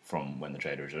be from when the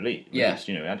trailer is released.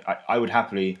 Yeah. I would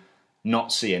happily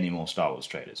not see any more Star Wars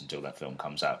trailers until that film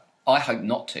comes out. I hope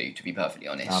not to be perfectly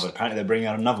honest. But apparently they're bringing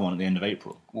out another one at the end of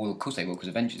April. Well, of course they will, because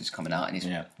Avengers is coming out and it's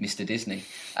Mr. Disney.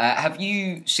 Have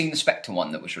you seen the Spectre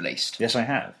one that was released? Yes, I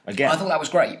have. Again, I thought that was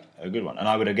great. A good one. And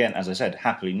I would, again, as I said,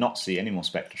 happily not see any more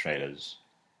Spectre trailers.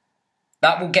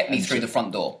 That will get me through the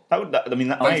front door. Both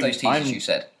those teasers you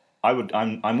said.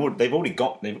 They've already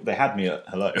got. They had me at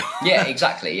hello. Yeah,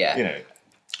 exactly. Yeah.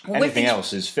 Anything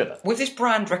else is filler. With this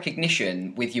brand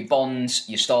recognition, with your Bonds,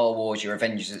 your Star Wars, your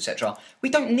Avengers, etc., we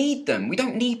don't need them. We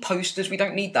don't need posters. We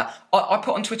don't need that. I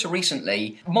put on Twitter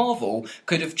recently, Marvel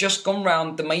could have just gone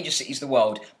round the major cities of the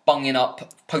world, bunging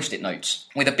up Post-it notes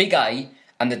with a big A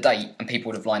and the date, and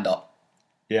people would have lined up.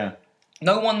 Yeah.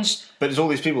 No one's... But there's all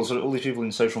these people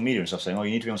in social media and stuff saying, you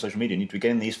need to be on social media, you need to be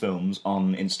getting these films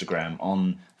on Instagram,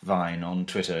 on Vine, on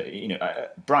Twitter.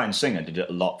 Bryan Singer did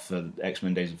it a lot for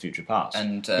X-Men Days of Future Past.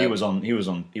 And he was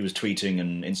tweeting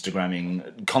and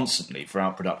Instagramming constantly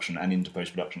throughout production and into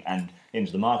post-production and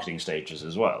into the marketing stages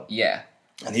as well. Yeah.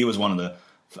 And he was one of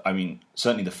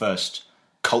certainly the first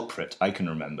culprit I can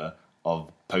remember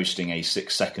of posting a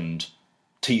 6-second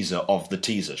teaser of the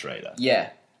teaser trailer. Yeah.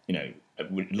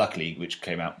 Luckily, which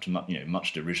came out to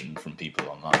much derision from people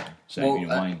online. So,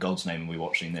 why in God's name are we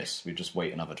watching this? We just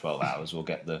wait another 12 hours. We'll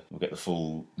get the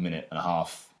full minute and a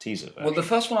half teaser version. Well, the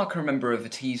first one I can remember of a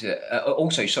teaser.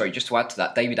 Also, sorry, just to add to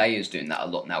that, David Ayer's doing that a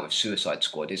lot now with Suicide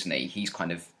Squad, isn't he? He's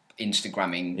kind of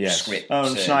Instagramming scripts. Oh,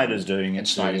 and Snyder's doing it. And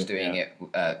Snyder's doing it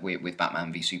with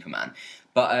Batman v Superman.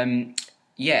 But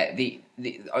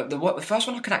the first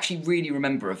one I can actually really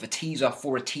remember of a teaser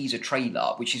for a teaser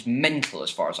trailer, which is mental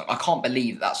as far as I can't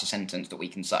believe that's a sentence that we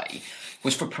can say,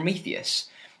 was for Prometheus.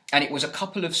 And it was a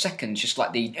couple of seconds, just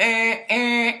like the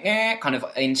kind of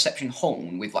Inception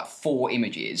horn with like 4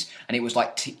 images, and it was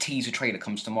like teaser trailer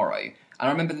comes tomorrow. And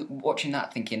I remember watching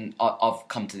that thinking, I've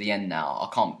come to the end now.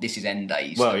 I can't. This is end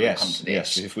days. Well, come to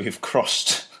this. Yes, we've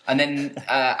crossed. And then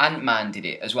Ant-Man did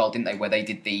it as well, didn't they? Where they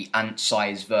did the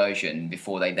ant-size version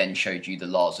before they then showed you the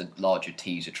larger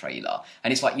teaser trailer.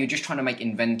 And it's like you're just trying to make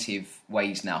inventive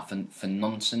ways now for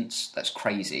nonsense. That's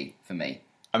crazy for me.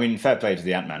 I mean, fair play to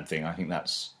the Ant-Man thing. I think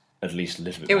that's at least a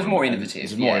little bit. It was more innovative.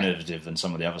 It's more innovative than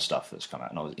some of the other stuff that's come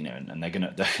out. And they're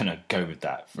gonna go with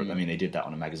that. I mean, they did that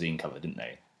on a magazine cover, didn't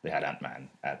they? They had Ant-Man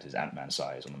at his Ant-Man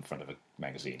size on the front of a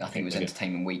magazine. I think it was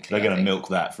Entertainment Weekly. They're going to milk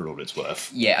that for all it's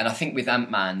worth. Yeah, and I think with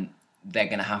Ant-Man, they're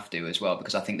going to have to as well,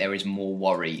 because I think there is more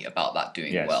worry about that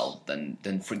doing well than,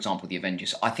 for example, the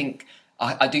Avengers. I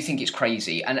do think it's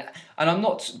crazy, and I'm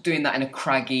not doing that in a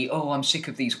craggy, I'm sick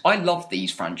of these. I love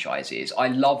these franchises. I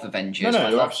love Avengers. I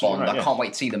love Bond. Right, I can't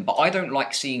wait to see them, but I don't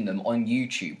like seeing them on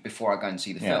YouTube before I go and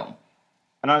see the film.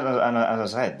 And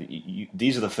as I said,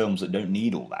 these are the films that don't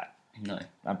need all that. No.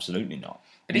 Absolutely not.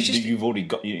 You've already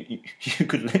got you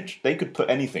could they could put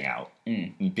anything out,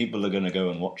 and people are going to go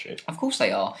and watch it. Of course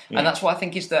they are, and that's what I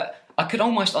think is that I could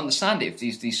almost understand it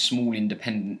if these small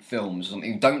independent films or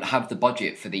something who don't have the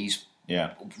budget for these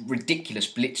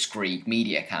ridiculous blitzkrieg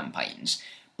media campaigns.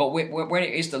 But when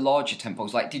it is the larger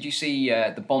tempos, like did you see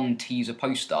the Bond teaser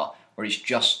poster where it's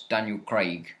just Daniel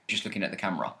Craig just looking at the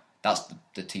camera? That's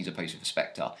the teaser poster for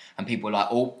Spectre, and people were like,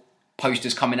 "Oh,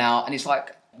 posters coming out," and it's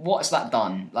like, what's that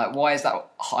done? Like, why is that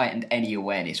heightened any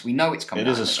awareness? We know it's coming. It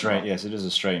is a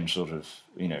strange sort of,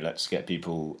 let's get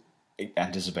people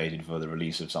anticipated for the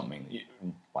release of something.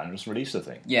 Why not just release the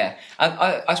thing? Yeah, and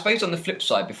I suppose on the flip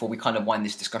side, before we kind of wind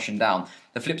this discussion down,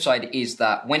 the flip side is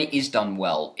that when it is done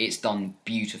well, it's done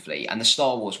beautifully, and the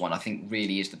Star Wars one, I think,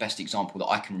 really is the best example that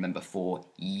I can remember for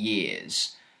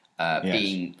years.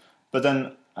 Being, but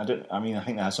then. I think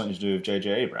that has something to do with J.J.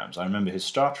 Abrams. I remember his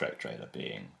Star Trek trailer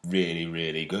being really,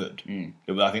 really good.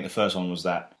 I think the first one was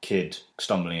that kid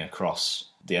stumbling across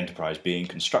the Enterprise being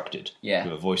constructed with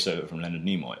a voiceover from Leonard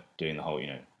Nimoy doing the whole,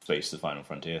 Face the Final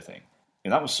Frontier thing.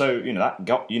 And that was so, that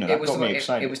got me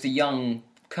excited. It was the young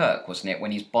Kirk, wasn't it,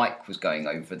 when his bike was going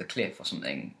over the cliff or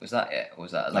something? Was that it? Or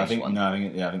was that a later one? I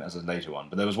think that's a later one.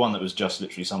 But there was one that was just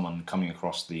literally someone coming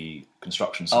across the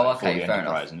construction site for the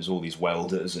Enterprise, and there's all these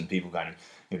welders and people kind of...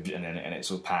 And it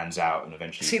sort of pans out, and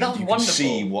eventually you can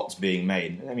see what's being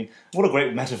made. I mean, what a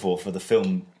great metaphor for the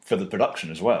film, for the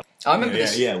production as well. I remember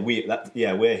this.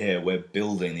 We're here. We're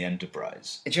building the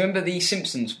Enterprise. Do you remember the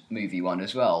Simpsons movie one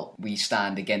as well? We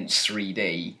stand against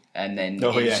 3D, and then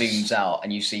zooms out,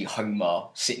 and you see Homer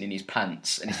sitting in his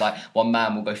pants, and it's like one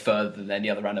man will go further than the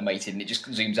other animated, and it just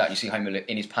zooms out, and you see Homer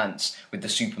in his pants with the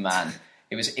Superman.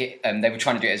 They were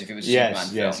trying to do it as if it was a Superman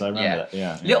film. Yes, I remember that.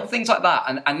 Yeah, little things like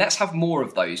that, and let's have more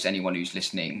of those. Anyone who's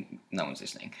listening, no one's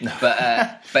listening,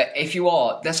 but if you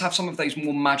are, let's have some of those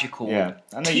more magical. Yeah,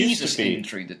 and they tease used to us be in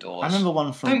through the doors. I remember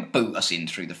one from. Don't boot us in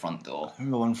through the front door. I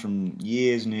remember one from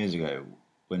years and years ago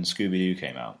when Scooby-Doo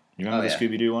came out. You remember the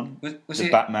Scooby-Doo one? Was the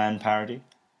it Batman parody?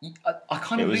 I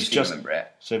kind of loosely remember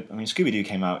it. So Scooby-Doo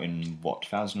came out in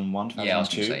 2001, 2002. Yeah, I was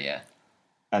going to say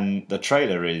and the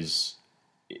trailer is.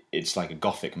 It's like a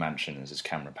gothic mansion. There's this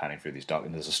camera panning through these dark,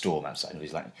 and there's a storm outside.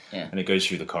 And it goes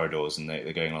through the corridors, and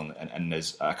they're going along. And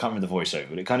there's I can't remember the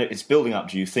voiceover, but it's building up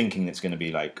to you thinking it's going to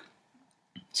be like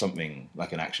something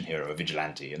like an action hero, a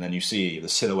vigilante, and then you see the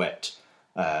silhouette,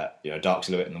 a dark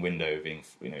silhouette in the window being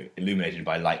illuminated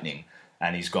by lightning,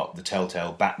 and he's got the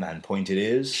telltale Batman pointed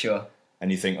ears. Sure.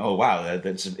 And you think, oh wow,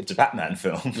 it's a Batman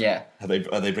film. Yeah. Are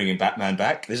they bringing Batman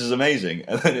back? This is amazing.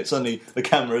 And then suddenly the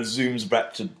camera zooms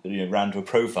back to round to a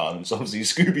profile, and it's obviously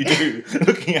Scooby-Doo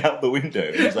looking out the window.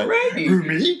 And he's like, who,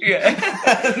 me? Yeah.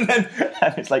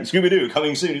 and it's like Scooby-Doo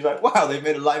coming soon. He's like, wow, they've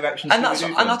made a live action. And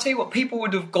I'll tell you what, people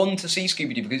would have gone to see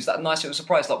Scooby-Doo because it's that nice little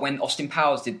surprise. Like when Austin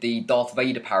Powers did the Darth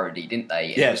Vader parody, didn't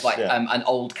they? And it was like an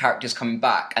old character's coming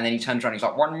back, and then he turns around, and he's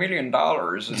like $1 million,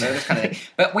 and this kind of thing.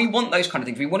 But we want those kind of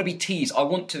things. We want to be teased. I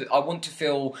want to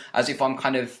feel as if I'm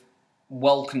kind of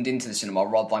welcomed into the cinema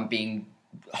rather than being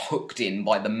hooked in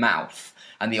by the mouth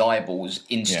and the eyeballs,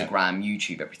 Instagram,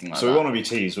 YouTube, everything like that. So we want to be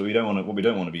teased, but we don't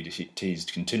want to be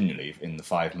teased continually in the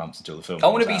 5 months until the film comes out.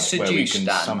 I want to be out, seduced, where we can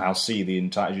Dan. somehow see the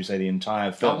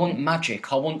entire film. I want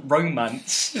magic. I want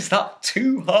romance. Is that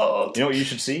too hard? You know what you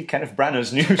should see? Kenneth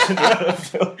Branagh's new Cinderella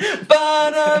film.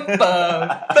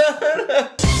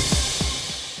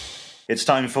 It's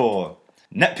time for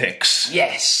Netpicks.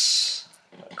 Yes.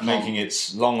 Making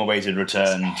its long-awaited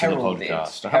return to the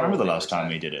podcast. I can't remember the last time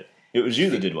we did it. It was you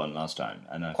that did one last time,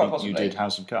 and I think you did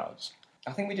House of Cards.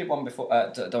 I think we did one before,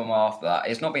 done one after that.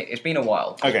 It's been a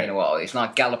while. It's been a while. It's now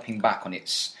galloping back on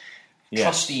its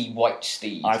trusty white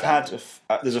steed. I've had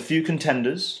there's a few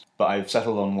contenders, but I've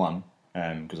settled on one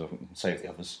because I can save the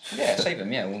others. Yeah, save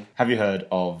them. Yeah. Have you heard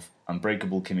of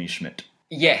Unbreakable Kimmy Schmidt?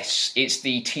 Yes, it's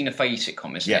the Tina Fey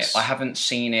sitcom, isn't it? I haven't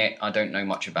seen it. I don't know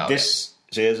much about it.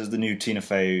 So this is the new Tina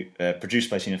Fey, produced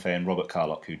by Tina Fey and Robert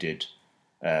Carlock, who did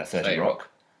 30 Rock.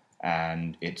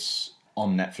 And it's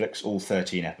on Netflix, all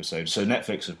 13 episodes. So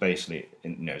Netflix is basically,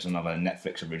 it's another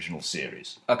Netflix original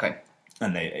series. Okay.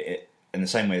 And they, in the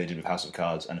same way they did with House of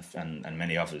Cards and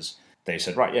many others, they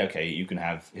said, right, you can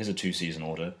here's a 2-season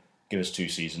order, give us 2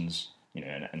 seasons,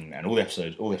 and all the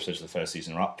episodes of the first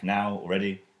season are up now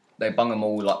already. They bung them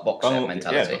all like box set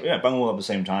mentality. Yeah, bung them all at the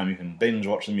same time. You can binge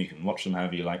watch them. You can watch them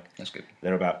however you like. That's good.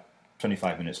 They're about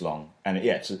 25 minutes long, and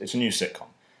it's a new sitcom.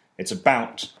 It's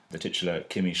about the titular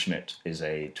Kimmy Schmidt is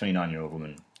a 29-year-old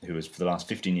woman who has for the last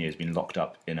 15 years been locked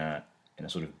up in a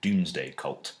sort of doomsday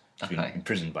cult. She's been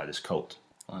imprisoned by this cult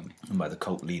and by the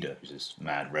cult leader, who's this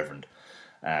mad reverend,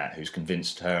 who's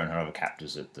convinced her and her other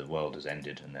captors that the world has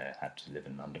ended and they had to live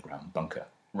in an underground bunker.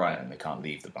 Right. And they can't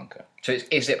leave the bunker. So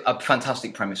is it a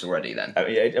fantastic premise already then?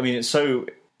 I mean, it's so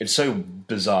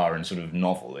bizarre and sort of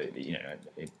novel.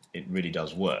 It really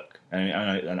does work.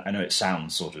 I know it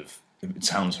sounds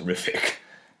horrific,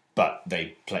 but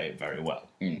they play it very well.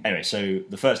 Anyway, so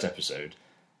the first episode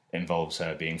involves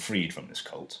her being freed from this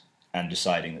cult and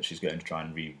deciding that she's going to try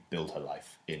and rebuild her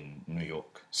life in New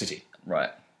York City.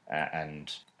 Right.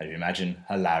 And as you imagine,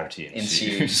 hilarity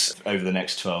ensues over the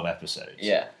next 12 episodes.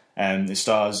 Yeah. It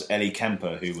stars Ellie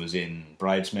Kemper, who was in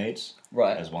Bridesmaids,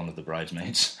 right, as one of the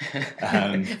bridesmaids.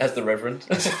 As the Reverend.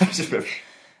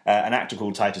 An actor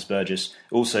called Titus Burgess,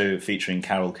 also featuring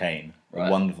Carol Kane, right,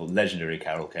 a wonderful, legendary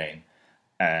Carol Kane,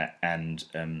 and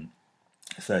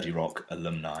 30 Rock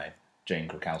alumni Jane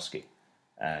Krakowski.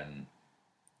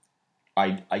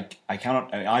 I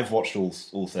cannot. I mean, I've watched all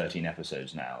 13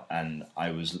 episodes now, and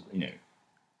I was,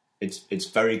 it's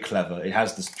very clever. It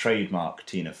has this trademark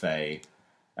Tina Fey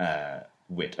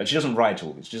wit. And she doesn't write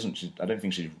all this. I don't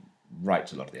think she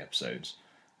writes a lot of the episodes.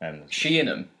 She in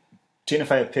them. Tina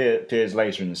Fey appears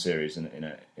later in the series in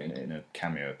a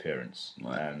cameo appearance.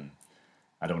 Right.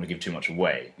 I don't want to give too much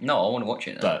away. No, I want to watch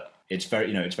it now. But it's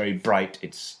very, it's very bright.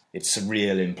 It's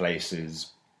surreal in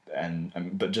places,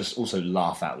 but just also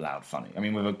laugh out loud funny. I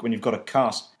mean, when you've got a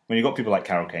cast, when you've got people like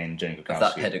Carol Kane, Jane Krakowski, of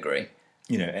that pedigree,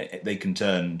 they can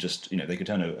turn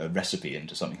a recipe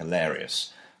into something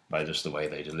hilarious by just the way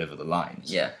they deliver the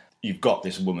lines. Yeah. You've got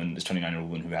this woman, this 29-year-old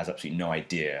woman who has absolutely no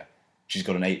idea. She's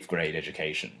got an 8th grade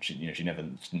education. She never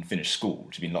finished school.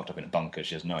 She's been locked up in a bunker.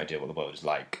 She has no idea what the world is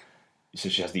like. So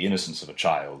she has the innocence of a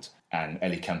child, and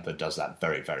Ellie Kemper does that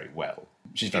very, very well.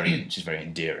 She's very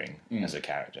endearing as a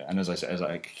character. And as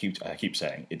I keep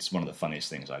saying, it's one of the funniest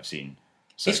things I've seen.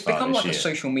 It's become like a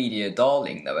social media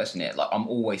darling, though, hasn't it? Like, I'm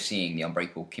always seeing the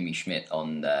Unbreakable Kimmy Schmidt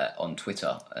on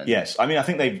Twitter. Yes, I mean, I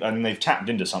think they've tapped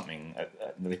into something.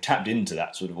 They've tapped into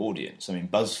that sort of audience. I mean,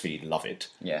 BuzzFeed love it.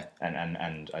 Yeah,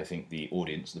 and I think the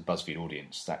BuzzFeed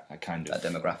audience, that kind of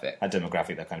demographic,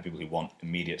 that kind of people who want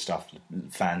immediate stuff,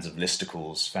 fans of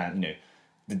listicles,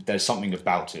 there's something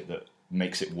about it that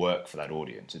makes it work for that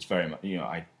audience. It's very much,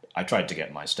 I tried to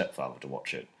get my stepfather to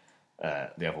watch it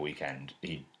the other weekend.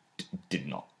 He did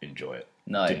not enjoy it.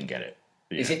 No, didn't get it.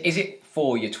 Is it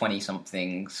for your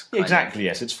 20-somethings? Exactly.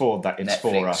 Yes, it's for that. It's Netflix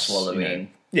for us.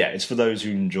 Swallowing. Yeah, it's for those who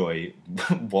enjoy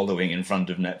wallowing in front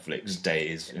of Netflix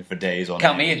for days on.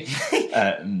 Count me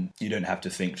in. You don't have to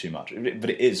think too much,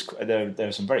 but it is. There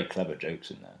are some very clever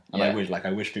jokes in there, and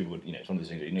I wish people would. It's one of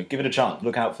those things. Give it a chance.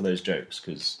 Look out for those jokes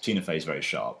because Tina Fey is very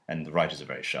sharp, and the writers are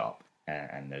very sharp,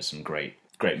 and there's some great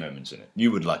moments in it.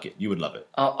 You would like it. You would love it.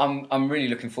 I'm really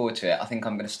looking forward to it. I think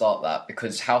I'm going to start that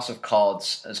because House of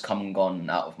Cards has come and gone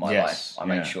out of my life. I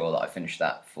made sure that I finished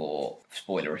that for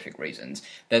spoilerific reasons.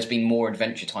 There's been more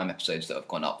Adventure Time episodes that have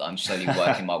gone up that I'm slowly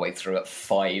working my way through at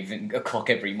 5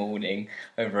 o'clock every morning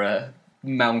over a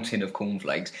mountain of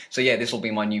cornflakes. So yeah, this will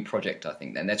be my new project, I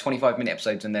think. Then they're 25-minute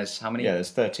episodes, and there's how many? Yeah,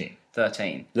 there's 13.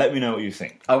 13. Let me know what you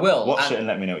think. I will. Watch it and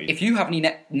let me know what you think. If you have any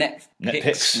net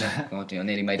picks. Oh dear, I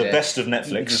nearly made the best of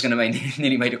Netflix.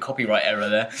 Nearly made a copyright error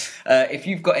there. If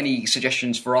you've got any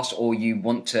suggestions for us, or you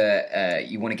want to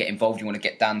get involved, you want to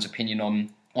get Dan's opinion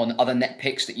on other net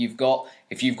picks that you've got.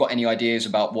 If you've got any ideas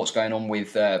about what's going on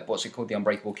with what's it called, the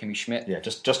Unbreakable Kimmy Schmidt? Yeah,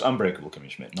 just Unbreakable Kimmy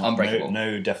Schmidt. Unbreakable.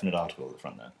 No definite article at the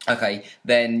front there. Okay,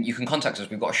 then you can contact us.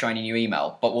 We've got a shiny new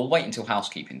email, but we'll wait until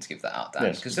housekeeping to give that out,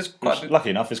 Dan. Because lucky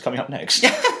enough, is coming up next.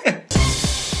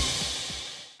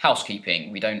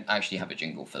 Housekeeping. We don't actually have a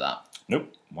jingle for that.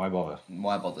 Nope. Why bother?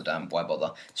 Why bother, Dan? Why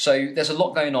bother? So there's a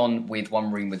lot going on with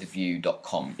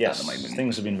oneroomwithaview.com at the moment.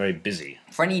 Things have been very busy.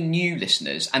 For any new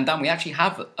listeners, and Dan, we actually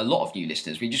have a lot of new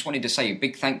listeners, we just wanted to say a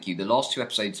big thank you. The last 2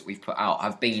 episodes that we've put out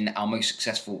have been our most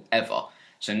successful ever.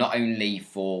 So not only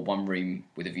for One Room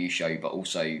with a View show, but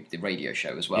also the radio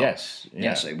show as well. Yes.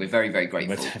 Yeah, so we're very, very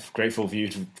grateful. We're grateful for you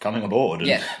coming aboard.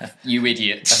 Yeah, you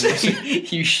idiots.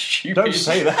 You stupid. Don't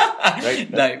say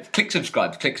that. No, click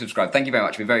subscribe. Thank you very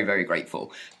much. We're very, very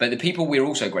grateful. But the people we're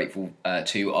also grateful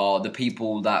to are the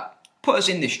people that put us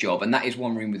in this job, and that is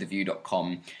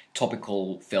oneroomwithaview.com,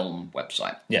 topical film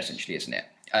website, essentially, isn't it?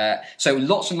 So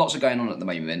lots and lots are going on at the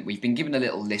moment. We've been given a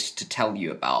little list to tell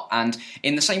you about, and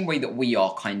in the same way that we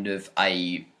are kind of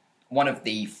one of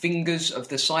the fingers of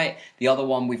the site, the other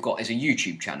one we've got is a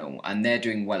YouTube channel, and they're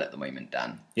doing well at the moment,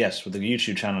 Dan. Yes, well, the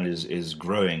YouTube channel is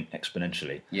growing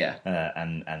exponentially. Yeah,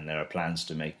 and there are plans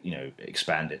to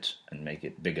expand it and make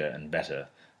it bigger and better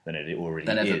than it already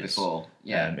than is. ever before.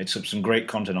 Yeah, it's some great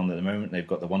content on there at the moment. They've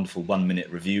got the wonderful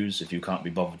 1-minute reviews. If you can't be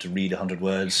bothered to read 100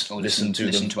 words, or listen to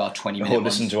our 20-minute or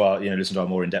listen to our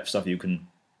more in-depth stuff. You can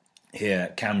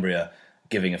hear Cambria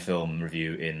giving a film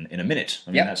review in a minute.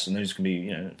 I mean, and those can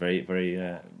be very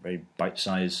very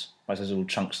bite-sized little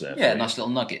chunks there. Yeah, nice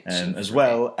little nuggets. As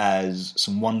well as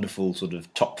some wonderful sort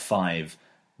of top 5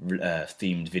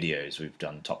 themed videos. We've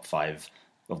done top 5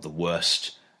 of the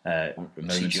worst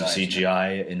moments of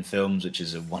CGI in films, which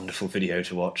is a wonderful video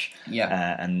to watch.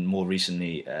 Yeah. And more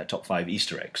recently, top 5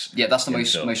 Easter eggs. Yeah, that's the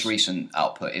most recent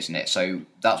output, isn't it? So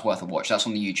that's worth a watch. That's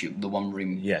on the YouTube, the One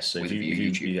Room. Yes, so with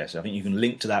YouTube. Yes, I think you can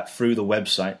link to that through the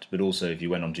website, but also if you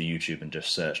went onto YouTube and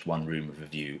just searched One Room with a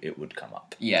View, it would come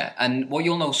up. Yeah, and what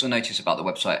you'll also notice about the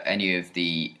website, any of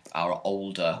our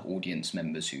older audience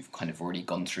members who've kind of already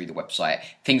gone through the website,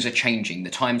 things are changing.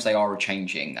 The times they are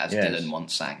changing, as Dylan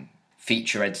once sang.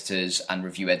 Feature editors and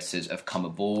review editors have come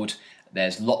aboard.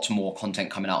 There's lots more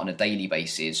content coming out on a daily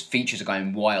basis. Features are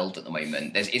going wild at the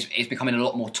moment. It's becoming a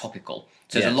lot more topical.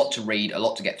 So there's a lot to read, a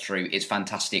lot to get through. It's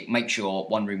fantastic. Make sure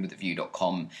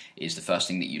oneroomwithaview.com is the first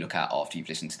thing that you look at after you've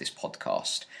listened to this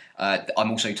podcast. I'm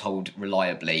also told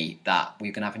reliably that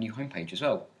we're going to have a new homepage as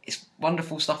well. It's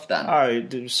wonderful stuff, Dan. Oh,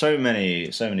 so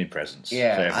many presents for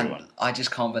everyone. And I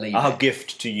just can't believe Our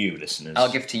gift to you, listeners. Our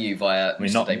gift to you via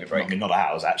Mr. David Brake. Not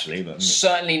ours, actually. But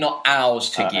certainly not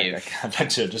ours to give. I'd like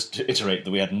to just iterate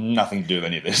that we had nothing to do with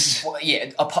any of this. Well,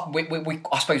 yeah,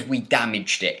 I suppose we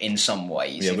damaged it in some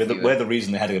ways. Yeah, we're the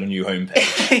reason they had to get a new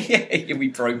homepage. We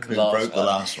broke the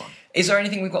last one. Is there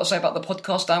anything we've got to say about the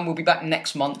podcast, Dan? We'll be back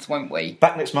next month, won't we?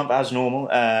 Back next month as normal.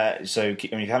 So if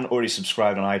you haven't already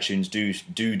subscribed on iTunes, do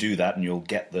that, and you'll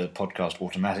get the podcast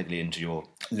automatically into your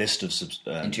list of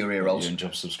into your ear rolls,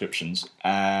 into subscriptions.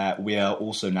 We are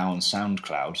also now on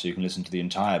SoundCloud, so you can listen to the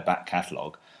entire back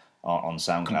catalogue on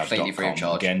SoundCloud.com. Completely free of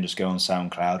charge. Again, just go on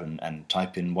SoundCloud and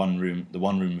type in the One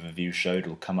Room with a View show.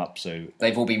 It'll come up. So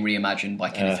they've all been reimagined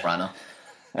by Kenneth Branagh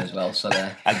as well. So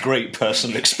at great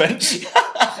personal expense.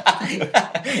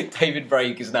 David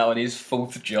Brake is now on his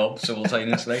 4th job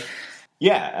simultaneously.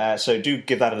 So do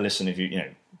give that a listen if you.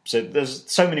 So there's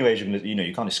so many ways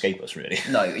you can't escape us really.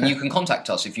 No, and you can contact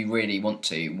us if you really want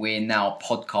to. We're now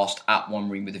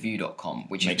podcast@oneroomwithaview.com,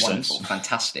 which Makes is wonderful, sense.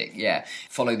 Fantastic. Yeah,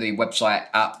 follow the website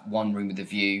at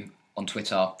oneroomwithaview on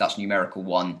Twitter. That's numerical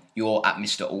 1. You're at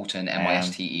Mr. Alton,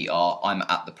 Mister. I'm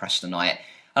at the Prestonite,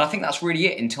 and I think that's really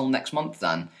it until next month.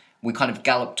 Dan. We kind of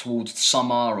gallop towards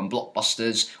summer and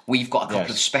blockbusters. We've got a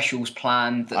couple of specials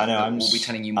planned that we'll be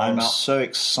telling you more about. I'm so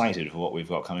excited for what we've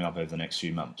got coming up over the next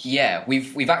few months. Yeah,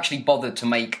 we've actually bothered to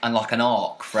make an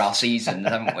arc for our season,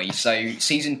 haven't we? So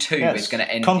season 2 is going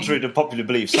to end. Contrary to popular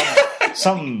belief,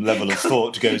 some level of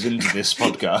thought goes into this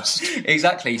podcast.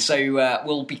 Exactly. So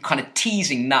we'll be kind of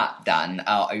teasing that, Dan,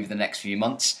 out over the next few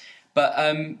months. But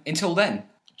until then,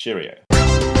 cheerio.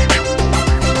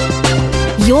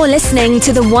 You're listening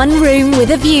to the One Room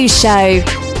with a View show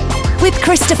with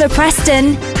Christopher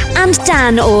Preston and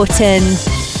Dan Orton.